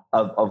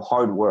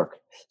hard work.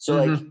 So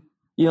like,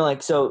 Mm-hmm.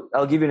 so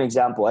I'll give you an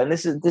example, and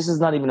this is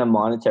not even a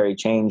monetary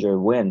change or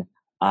win.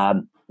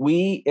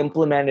 We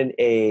implemented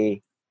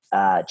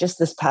just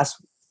this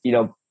past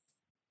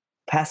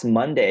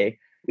Monday,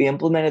 we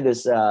implemented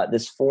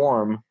this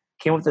form,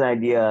 came up with an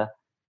idea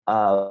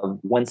of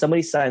when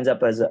somebody signs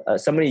up as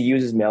somebody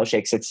uses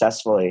Mailshake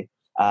successfully.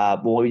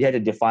 Well, we had to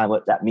define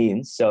what that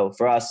means. So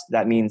for us,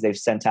 that means they've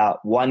sent out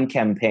one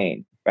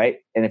campaign, right?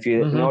 And if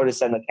in order to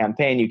send a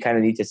campaign, you kind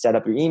of need to set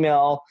up your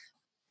email,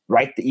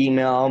 write the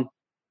email,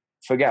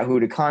 figure out who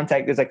to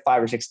contact. There's like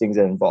 5 or 6 things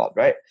that are involved,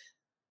 right?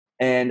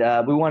 And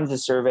we wanted to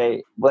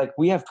survey, like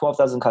we have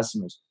 12,000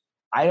 customers.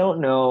 I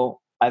don't know.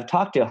 I've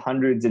talked to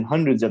hundreds and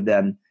hundreds of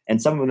them,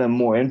 and some of them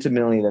more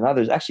intimately than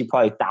others. Actually,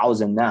 probably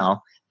 1,000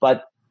 now,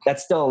 but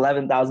that's still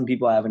 11,000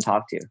 people I haven't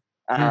talked to.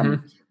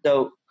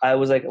 So I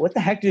was like, what the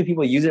heck do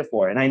people use it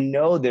for? And I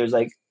know there's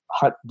like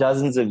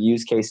dozens of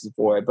use cases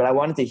for it, but I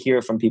wanted to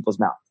hear from people's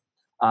mouth.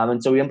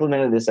 And so we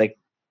implemented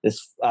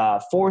this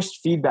forced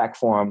feedback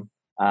form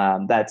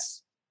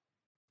that's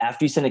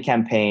after you send a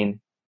campaign,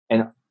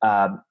 and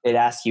it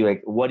asks you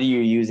like, what are you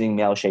using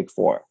Mailshake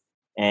for?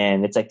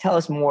 And it's like, tell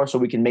us more so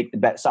we can make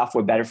the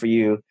software better for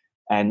you,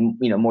 and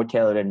more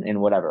tailored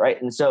and whatever,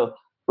 right? And so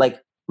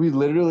like we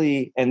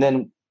literally, and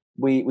then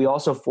we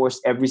also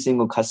forced every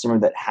single customer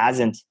that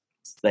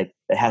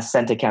has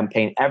sent a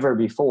campaign ever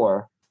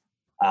before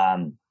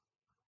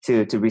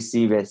to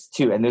receive it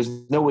too. And there's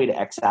no way to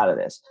X out of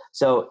this.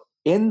 So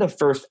in the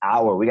first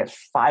hour, we got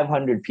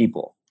 500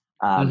 people,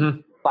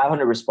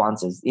 500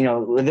 responses.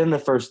 Within the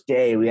first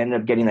day, we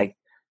ended up getting like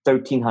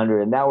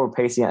 1,300, and now we're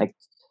pacing at like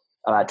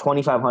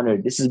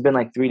 2,500. This has been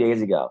like 3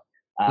 days ago.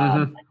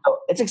 So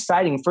it's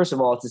exciting, first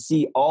of all, to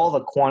see all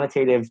the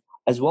quantitative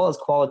as well as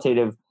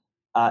qualitative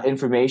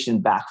information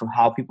back from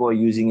how people are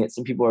using it.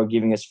 Some people are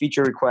giving us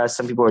feature requests.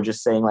 Some people are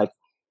just saying like,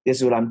 this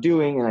is what I'm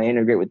doing, and I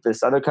integrate with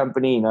this other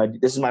company.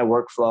 This is my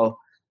workflow.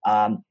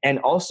 And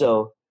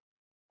also,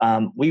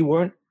 we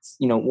weren't,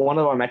 one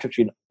of our metrics,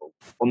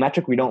 a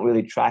metric we don't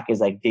really track is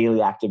like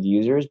daily active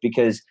users,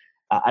 because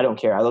I don't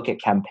care. I look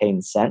at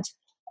campaigns sent.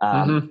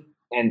 And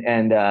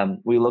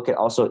we look at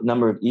also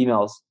number of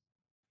emails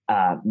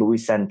that we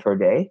send per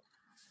day.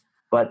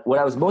 But what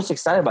I was most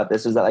excited about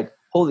this is that like,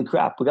 holy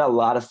crap, we got a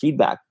lot of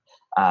feedback.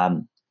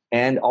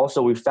 And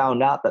also we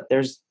found out that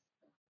there's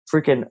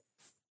freaking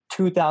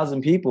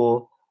 2,000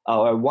 people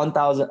or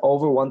 1,000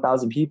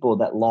 people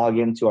that log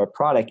into our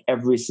product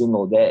every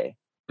single day.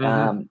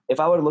 If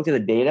I were to look at the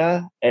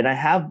data,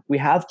 and we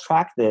have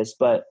tracked this,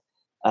 but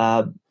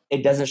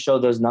it doesn't show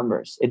those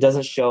numbers. It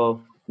doesn't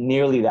show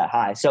nearly that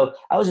high. So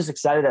I was just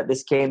excited that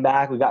this came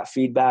back. We got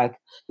feedback.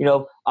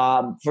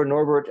 For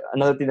Norbert,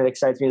 another thing that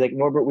excites me is like,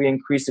 Norbert, we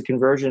increased the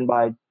conversion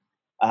by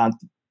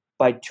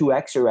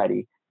 2x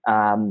already,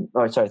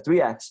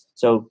 3x.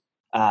 So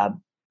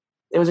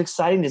it was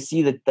exciting to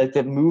see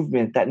the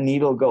movement, that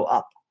needle go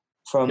up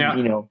from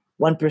 1%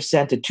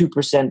 to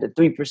 2% to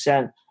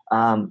 3%,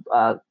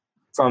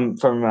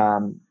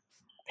 from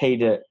paid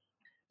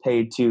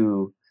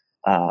to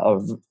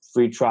or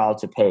free trial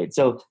to paid.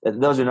 So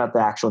those are not the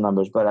actual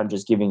numbers, but I'm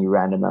just giving you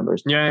random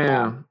numbers.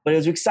 But it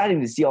was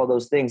exciting to see all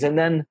those things, and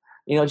then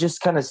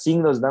just kind of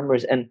seeing those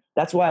numbers, and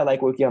that's why I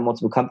like working on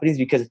multiple companies,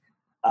 because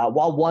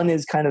while one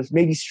is kind of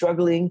maybe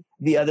struggling,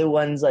 the other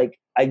one's like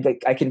I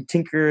can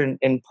tinker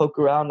and poke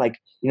around. Like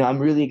I'm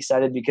really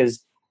excited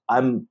because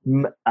I'm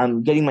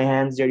getting my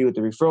hands dirty with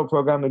the referral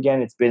program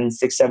again. It's been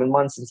 6-7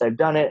 months since I've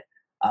done it.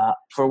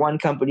 For one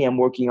company, I'm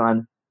working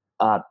on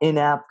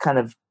in-app kind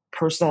of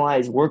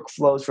personalized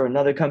workflows for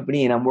another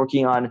company, and I'm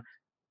working on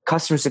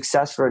customer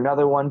success for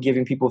another one,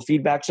 giving people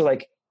feedback. So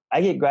like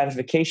I get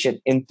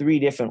gratification in 3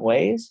 different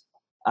ways.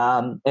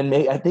 I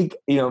think,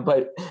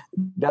 but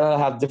they'll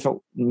have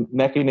different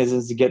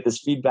mechanisms to get this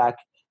feedback.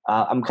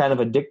 I'm kind of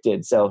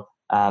addicted. So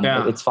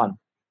it's fun.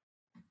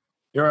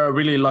 You're a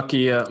really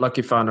lucky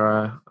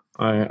founder,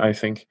 I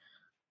think.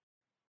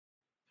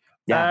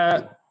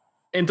 Yeah.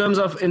 In terms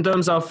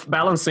of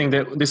balancing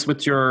this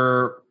with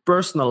your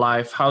personal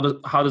life, how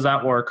does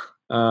that work?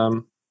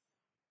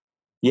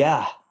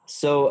 Yeah.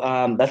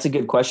 So that's a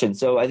good question.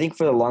 So I think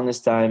for the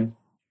longest time,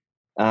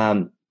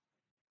 um,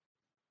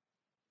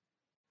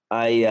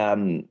 I,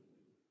 um,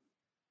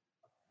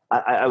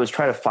 I was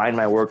trying to find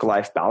my work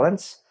life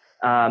balance.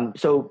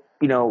 So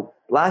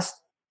last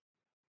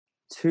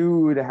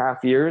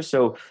 2.5 years.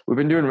 So we've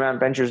been doing Ramp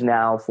Ventures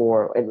now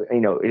for,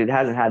 it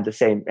hasn't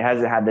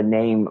had the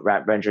name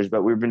Ramp Ventures,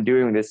 but we've been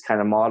doing this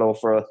kind of model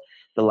for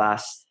the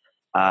last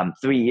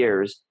 3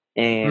 years.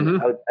 And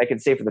Mm-hmm. I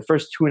could say for the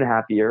first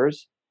 2.5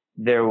 years,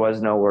 there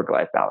was no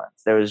work-life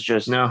balance. There was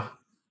just No.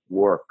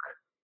 work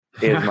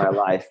is my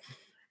life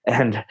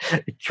and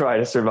try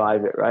to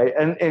survive it. Right.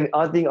 And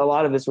I think a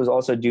lot of this was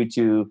also due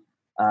to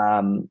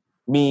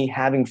me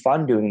having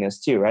fun doing this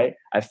too. Right.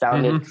 I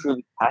found it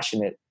truly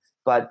passionate.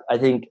 But I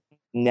think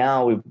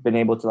now we've been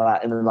able to,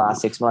 in the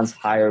last 6 months,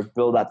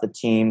 build up the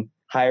team,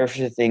 hire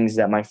for things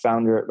that my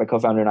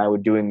co-founder and I were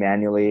doing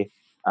manually,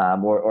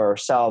 or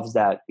ourselves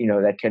that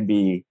can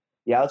be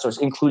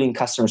outsourced, including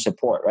customer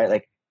support, right?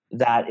 Like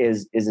that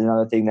is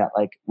another thing that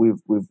like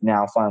we've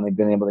now finally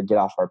been able to get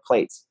off our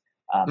plates,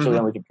 so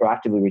then we can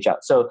proactively reach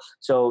out. So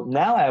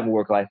now I have a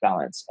work-life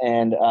balance,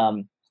 and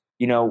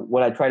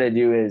what I try to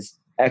do is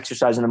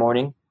exercise in the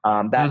morning.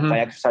 If I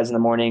exercise in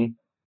the morning,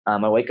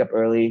 I wake up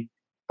early.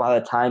 By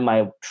the time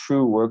my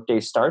true workday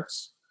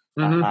starts,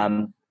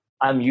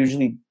 I'm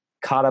usually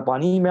caught up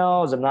on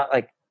emails. I'm not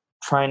like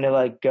trying to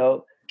like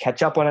go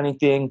catch up on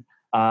anything,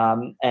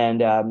 and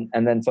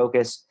then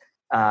focus.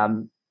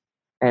 And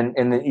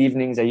in the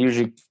evenings, I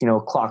usually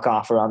clock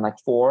off around like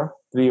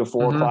 3 or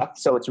 4 o'clock.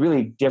 So it's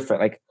really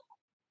different. Like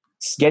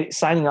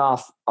signing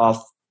off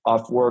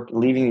work,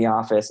 leaving the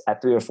office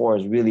at 3 or 4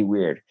 is really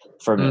weird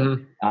for me,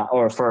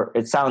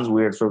 it sounds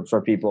weird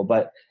for people,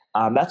 but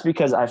that's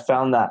because I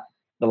found that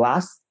the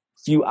last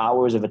few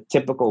hours of a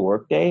typical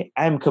workday,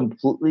 I'm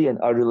completely and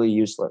utterly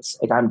useless.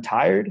 Like I'm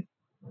tired.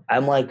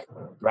 I'm like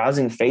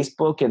browsing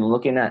Facebook and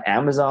looking at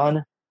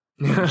Amazon,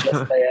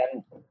 just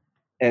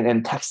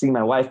and texting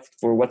my wife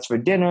for what's for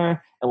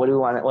dinner and where do we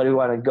want to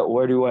go,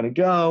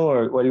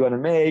 or what do you want to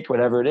make,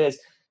 whatever it is.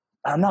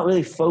 I'm not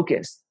really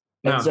focused.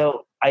 No. And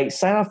so I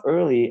sign off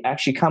early,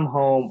 actually come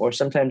home, or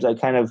sometimes I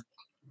kind of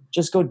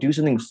just go do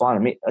something fun. I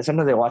mean,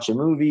 sometimes I watch a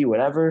movie,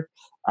 whatever.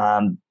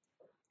 And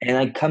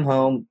I come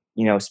home,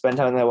 spend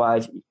time with my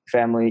wife,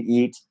 family,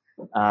 eat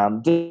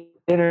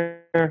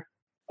dinner,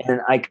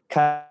 and I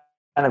kind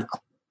of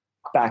click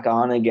back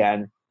on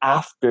again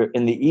after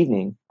in the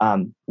evening,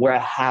 where I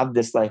have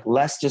this like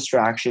less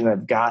distraction.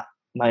 I've got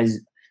my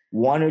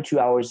 1 or 2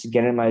 hours to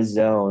get in my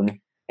zone,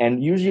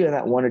 and usually in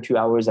that 1 or 2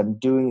 hours, I'm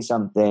doing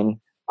something.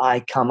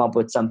 I come up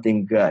with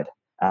something good.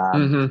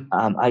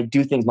 I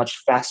do things much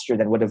faster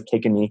than would have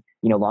taken me,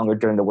 longer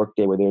during the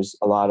workday where there's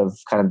a lot of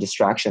kind of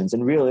distractions.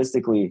 And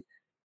realistically,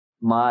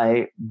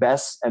 my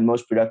best and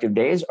most productive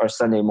days are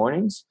Sunday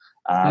mornings.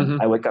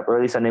 I wake up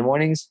early Sunday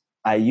mornings.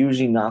 I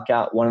usually knock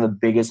out one of the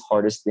biggest,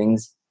 hardest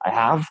things I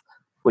have,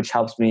 which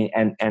helps me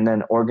and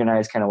then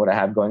organize kind of what I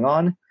have going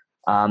on.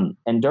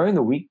 And during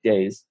the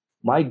weekdays,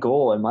 my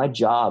goal and my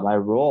job, my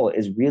role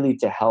is really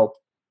to help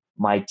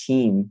my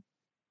team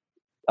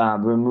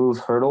remove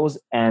hurdles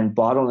and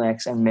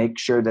bottlenecks and make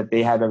sure that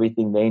they have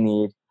everything they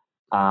need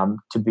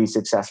to be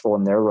successful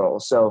in their role.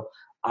 So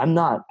I'm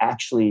not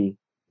actually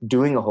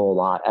doing a whole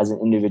lot as an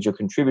individual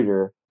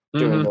contributor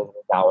during those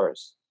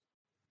hours.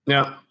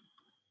 Yeah.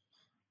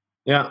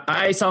 Yeah.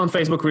 I saw on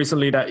Facebook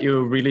recently that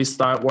you really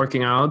start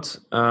working out.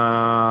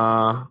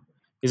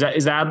 Is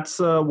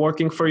that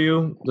working for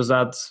you? Does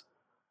that,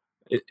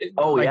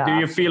 do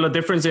you feel a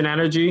difference in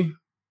energy?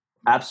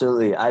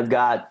 Absolutely. I've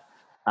got,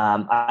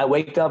 I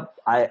wake up,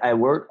 I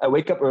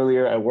wake up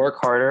earlier, I work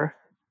harder,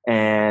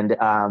 and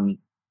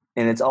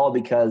it's all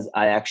because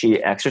I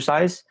actually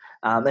exercise.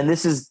 And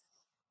this is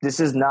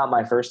not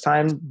my first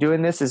time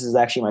doing this. This is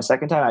actually my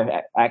second time.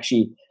 I've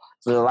actually,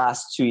 for the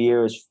last 2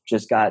 years,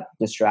 just got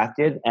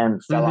distracted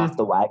and fell off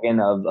the wagon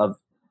of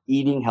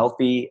eating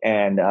healthy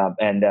and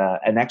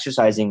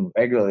exercising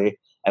regularly.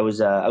 I was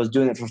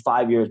doing it for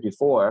 5 years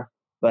before,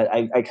 but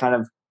I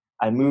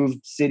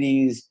moved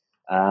cities.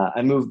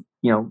 I moved,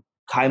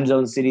 time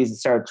zone cities, and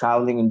started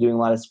traveling and doing a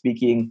lot of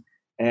speaking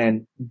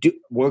and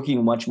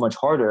working much, much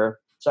harder.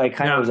 So I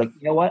kind of was like,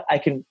 you know what, I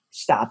can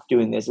stop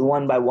doing this. And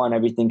one by one,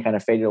 everything kind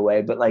of faded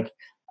away. But like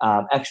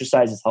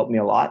exercise has helped me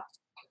a lot.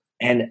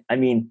 And I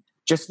mean,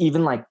 just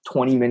even like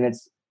 20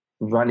 minutes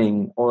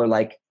running, or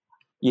like,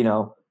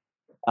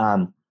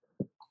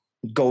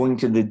 going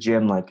to the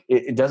gym, like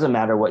it doesn't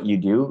matter what you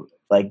do,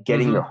 like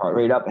getting your heart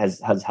rate up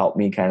has helped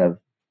me kind of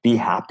be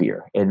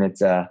happier. And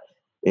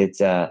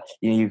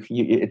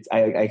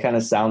I kind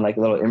of sound like a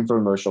little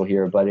infomercial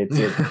here, but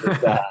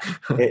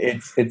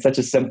it's such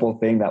a simple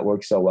thing that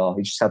works so well.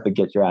 You just have to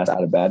get your ass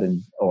out of bed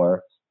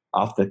or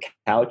off the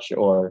couch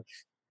or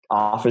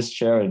office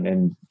chair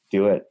and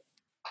do it.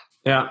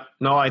 Yeah,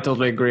 no, I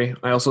totally agree.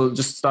 I also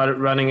just started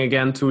running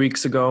again 2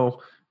 weeks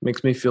ago.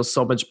 Makes me feel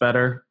so much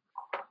better.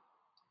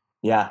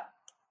 Yeah.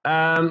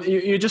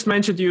 You just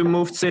mentioned you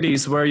moved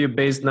cities. Where are you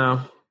based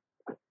now?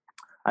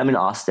 I'm in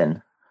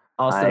Austin.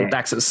 Austin,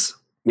 Texas.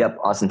 Yep,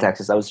 Austin,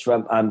 Texas.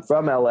 I'm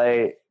from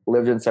LA,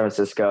 lived in San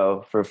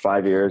Francisco for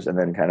 5 years, and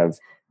then kind of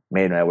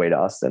made my way to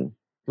Austin.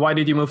 Why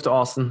did you move to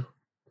Austin?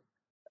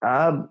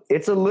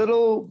 It's a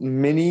little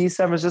mini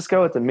San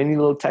Francisco. It's a mini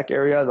little tech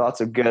area. Lots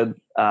of good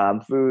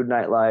food,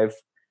 nightlife.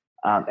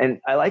 And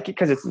I like it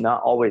because it's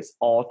not always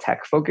all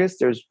tech focused.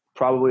 There's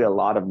probably a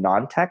lot of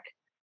non-tech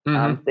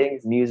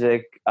things,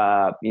 music,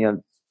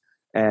 and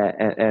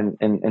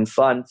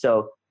fun.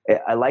 So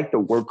I like the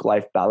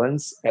work-life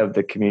balance of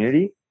the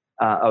community.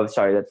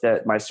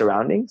 That's my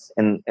surroundings.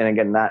 And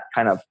again, that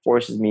kind of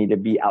forces me to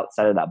be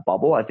outside of that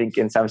bubble. I think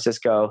in San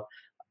Francisco,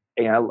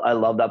 I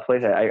love that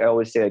place. I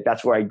always say, like,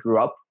 that's where I grew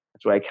up.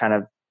 That's where I kind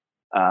of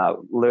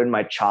learned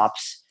my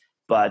chops.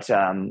 But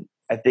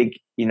I think,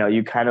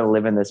 you kind of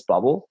live in this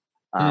bubble.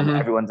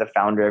 Everyone's a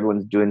founder.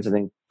 Everyone's doing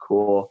something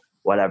cool,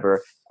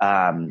 whatever.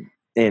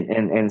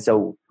 And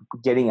so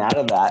getting out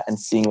of that and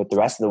seeing what the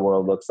rest of the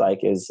world looks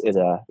like is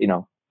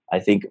I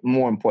think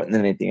more important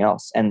than anything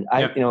else. And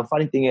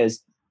funny thing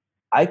is,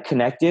 I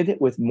connected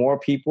with more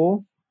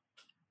people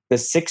the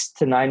 6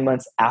 to 9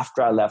 months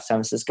after I left San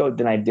Francisco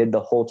than I did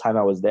the whole time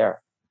I was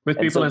there. With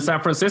people in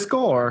San Francisco,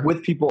 or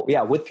with people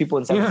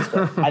in San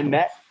Francisco.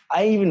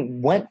 I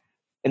even went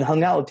and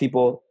hung out with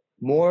people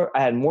more.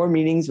 I had more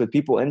meetings with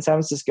people in San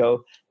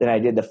Francisco than I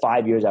did the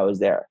 5 years I was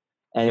there.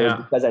 And it was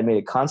because I made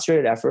a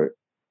concentrated effort.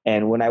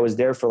 And when I was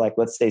there for, like,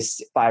 let's say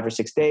 5 or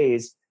 6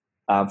 days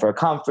for a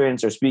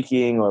conference or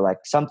speaking or like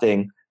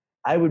something,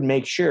 I would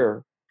make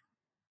sure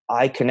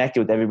I connected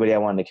with everybody I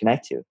wanted to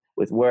connect to.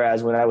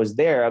 Whereas when I was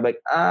there, I'm like,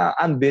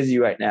 I'm busy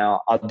right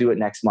now. I'll do it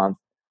next month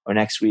or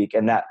next week.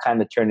 And that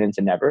kind of turned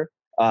into never,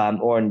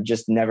 or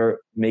just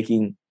never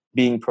being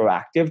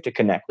proactive to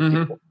connect with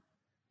people.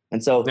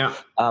 And so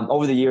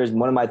over the years,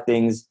 one of my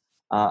things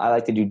I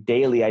like to do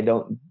daily, I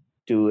don't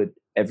do it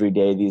every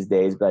day these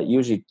days, but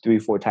usually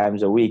 3-4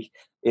 times a week,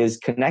 is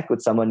connect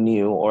with someone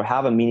new or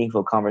have a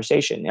meaningful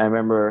conversation. I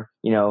remember,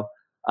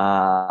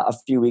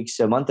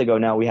 a month ago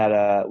now, we had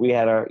a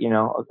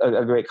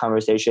great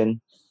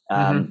conversation.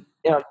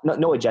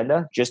 No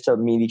agenda, just to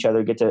meet each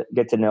other, get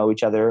to know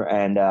each other.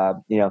 And,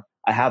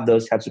 I have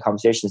those types of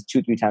conversations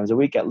 2-3 times a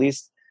week at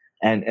least.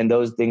 And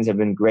those things have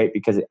been great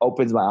because it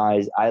opens my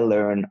eyes. I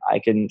learn, I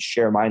can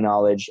share my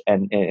knowledge,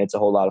 and it's a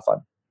whole lot of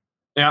fun.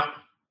 Yeah.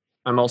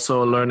 I'm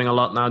also learning a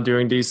lot now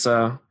during these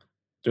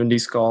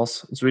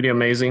calls. It's really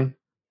amazing.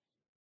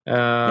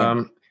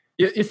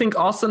 You think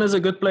Austin is a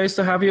good place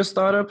to have your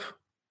startup?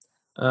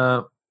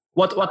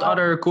 What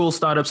other cool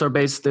startups are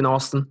based in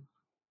Austin?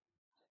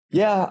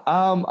 Yeah,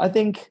 I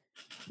think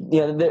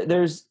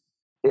there's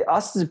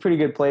Austin's a pretty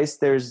good place.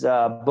 There's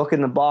Book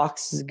in the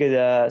Box is a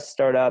good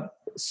startup,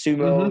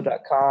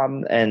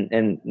 sumo.com,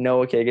 and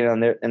Noah Kagan on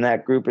there, and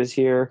that group is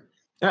here.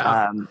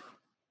 Yeah.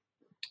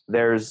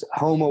 There's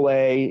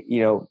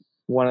HomeAway,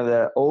 one of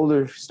the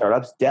older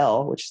startups,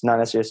 Dell, which is not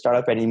necessarily a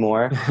startup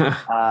anymore,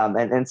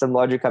 and some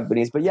larger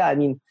companies. But yeah, I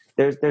mean,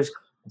 there's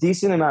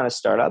decent amount of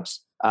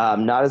startups,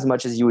 not as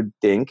much as you would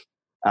think,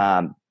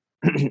 and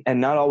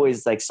not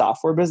always like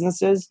software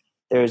businesses.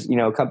 There's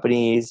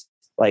companies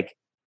like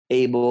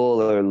Able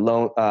or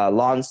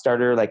Lawn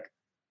Starter, like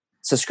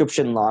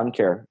subscription lawn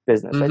care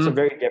business. Right? So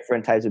very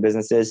different types of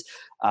businesses,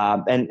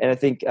 and I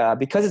think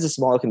because it's a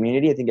smaller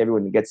community, I think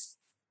everyone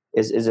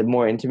is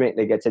more intimate.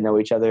 They get to know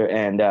each other,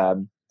 and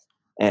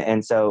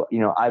so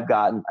I've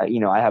gotten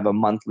I have a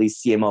monthly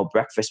CMO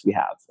breakfast we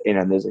have.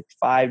 There's like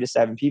 5 to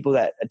 7 people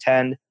that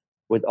attend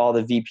with all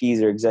the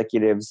VPs or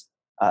executives,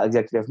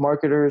 executive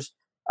marketers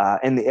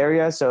in the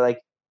area. So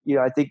like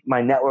I think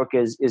my network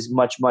is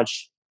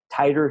much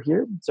tighter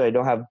here. So I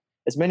don't have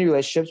as many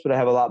relationships, but I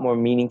have a lot more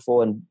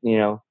meaningful and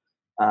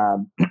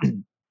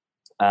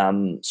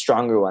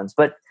stronger ones.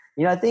 But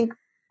I think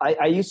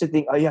I used to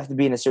think, you have to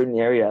be in a certain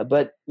area,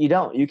 but you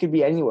don't. You could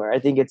be anywhere. I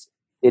think it's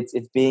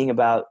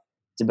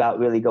about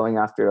really going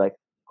after like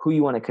who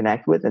you want to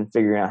connect with and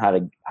figuring out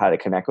how to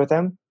connect with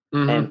them.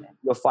 And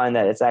you'll find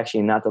that it's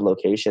actually not the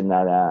location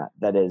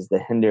that is the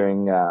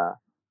hindering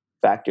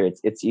factor.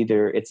 It's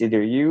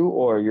either you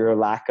or your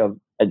lack of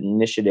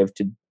initiative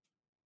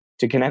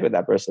to connect with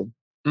that person.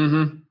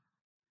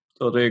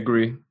 Totally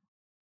agree.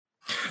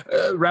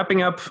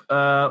 Wrapping up,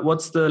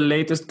 what's the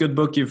latest good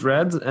book you've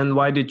read, and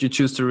why did you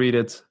choose to read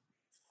it?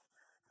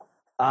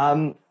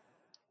 I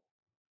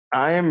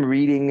am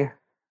reading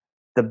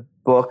the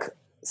book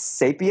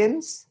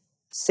Sapiens.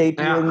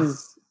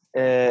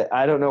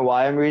 I don't know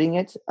why I'm reading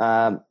it.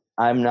 I'm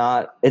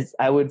not.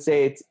 I would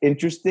say it's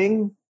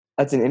interesting.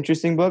 That's an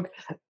interesting book.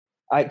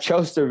 I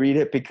chose to read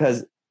it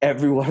because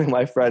every one of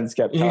my friends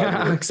kept telling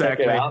me to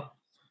exactly. check it out.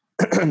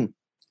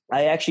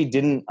 I actually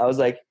didn't. I was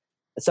like,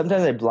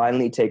 sometimes I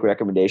blindly take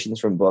recommendations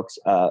from books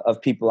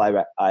of people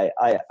I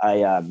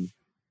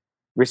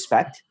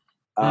respect.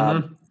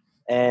 And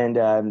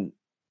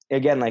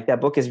again, like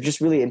that book is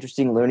just really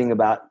interesting, learning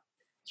about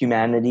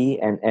humanity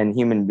and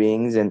human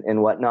beings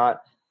and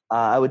whatnot.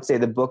 I would say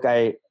the book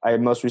I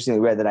most recently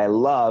read that I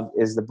love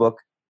is the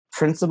book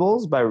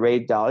Principles by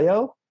Ray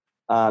Dalio.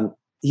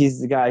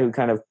 He's the guy who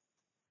kind of,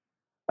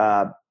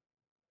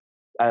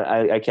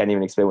 I can't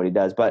even explain what he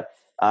does, but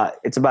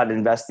it's about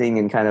investing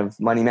in kind of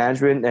money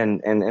management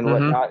and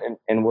whatnot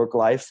and work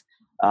life.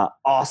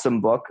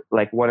 Awesome book,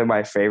 like one of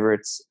my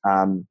favorites.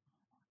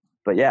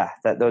 But yeah,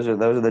 that's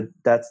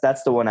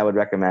the one I would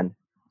recommend.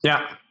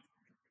 Yeah,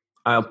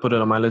 I'll put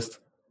it on my list.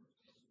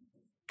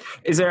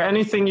 Is there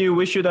anything you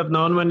wish you'd have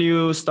known when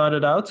you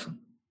started out?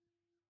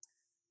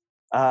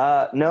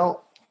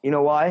 No. You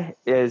know why?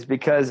 Is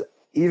because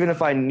even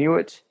if I knew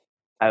it,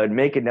 I would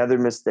make another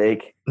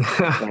mistake.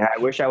 And I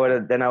wish I would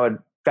have. Then I would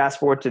fast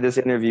forward to this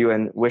interview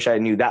and wish I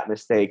knew that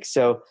mistake.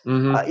 So,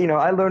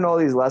 I learned all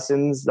these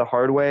lessons the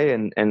hard way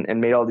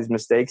and made all these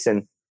mistakes.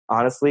 And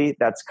honestly,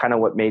 that's kind of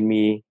what made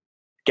me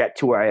get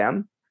to where I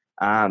am.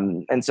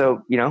 And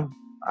so,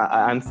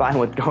 I'm fine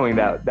with going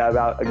that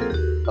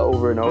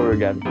over and over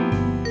again.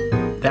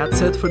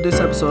 That's it for this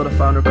episode of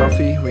Founder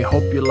Coffee. We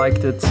hope you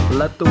liked it.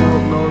 Let the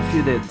world know if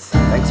you did.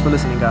 Thanks for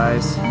listening,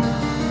 guys.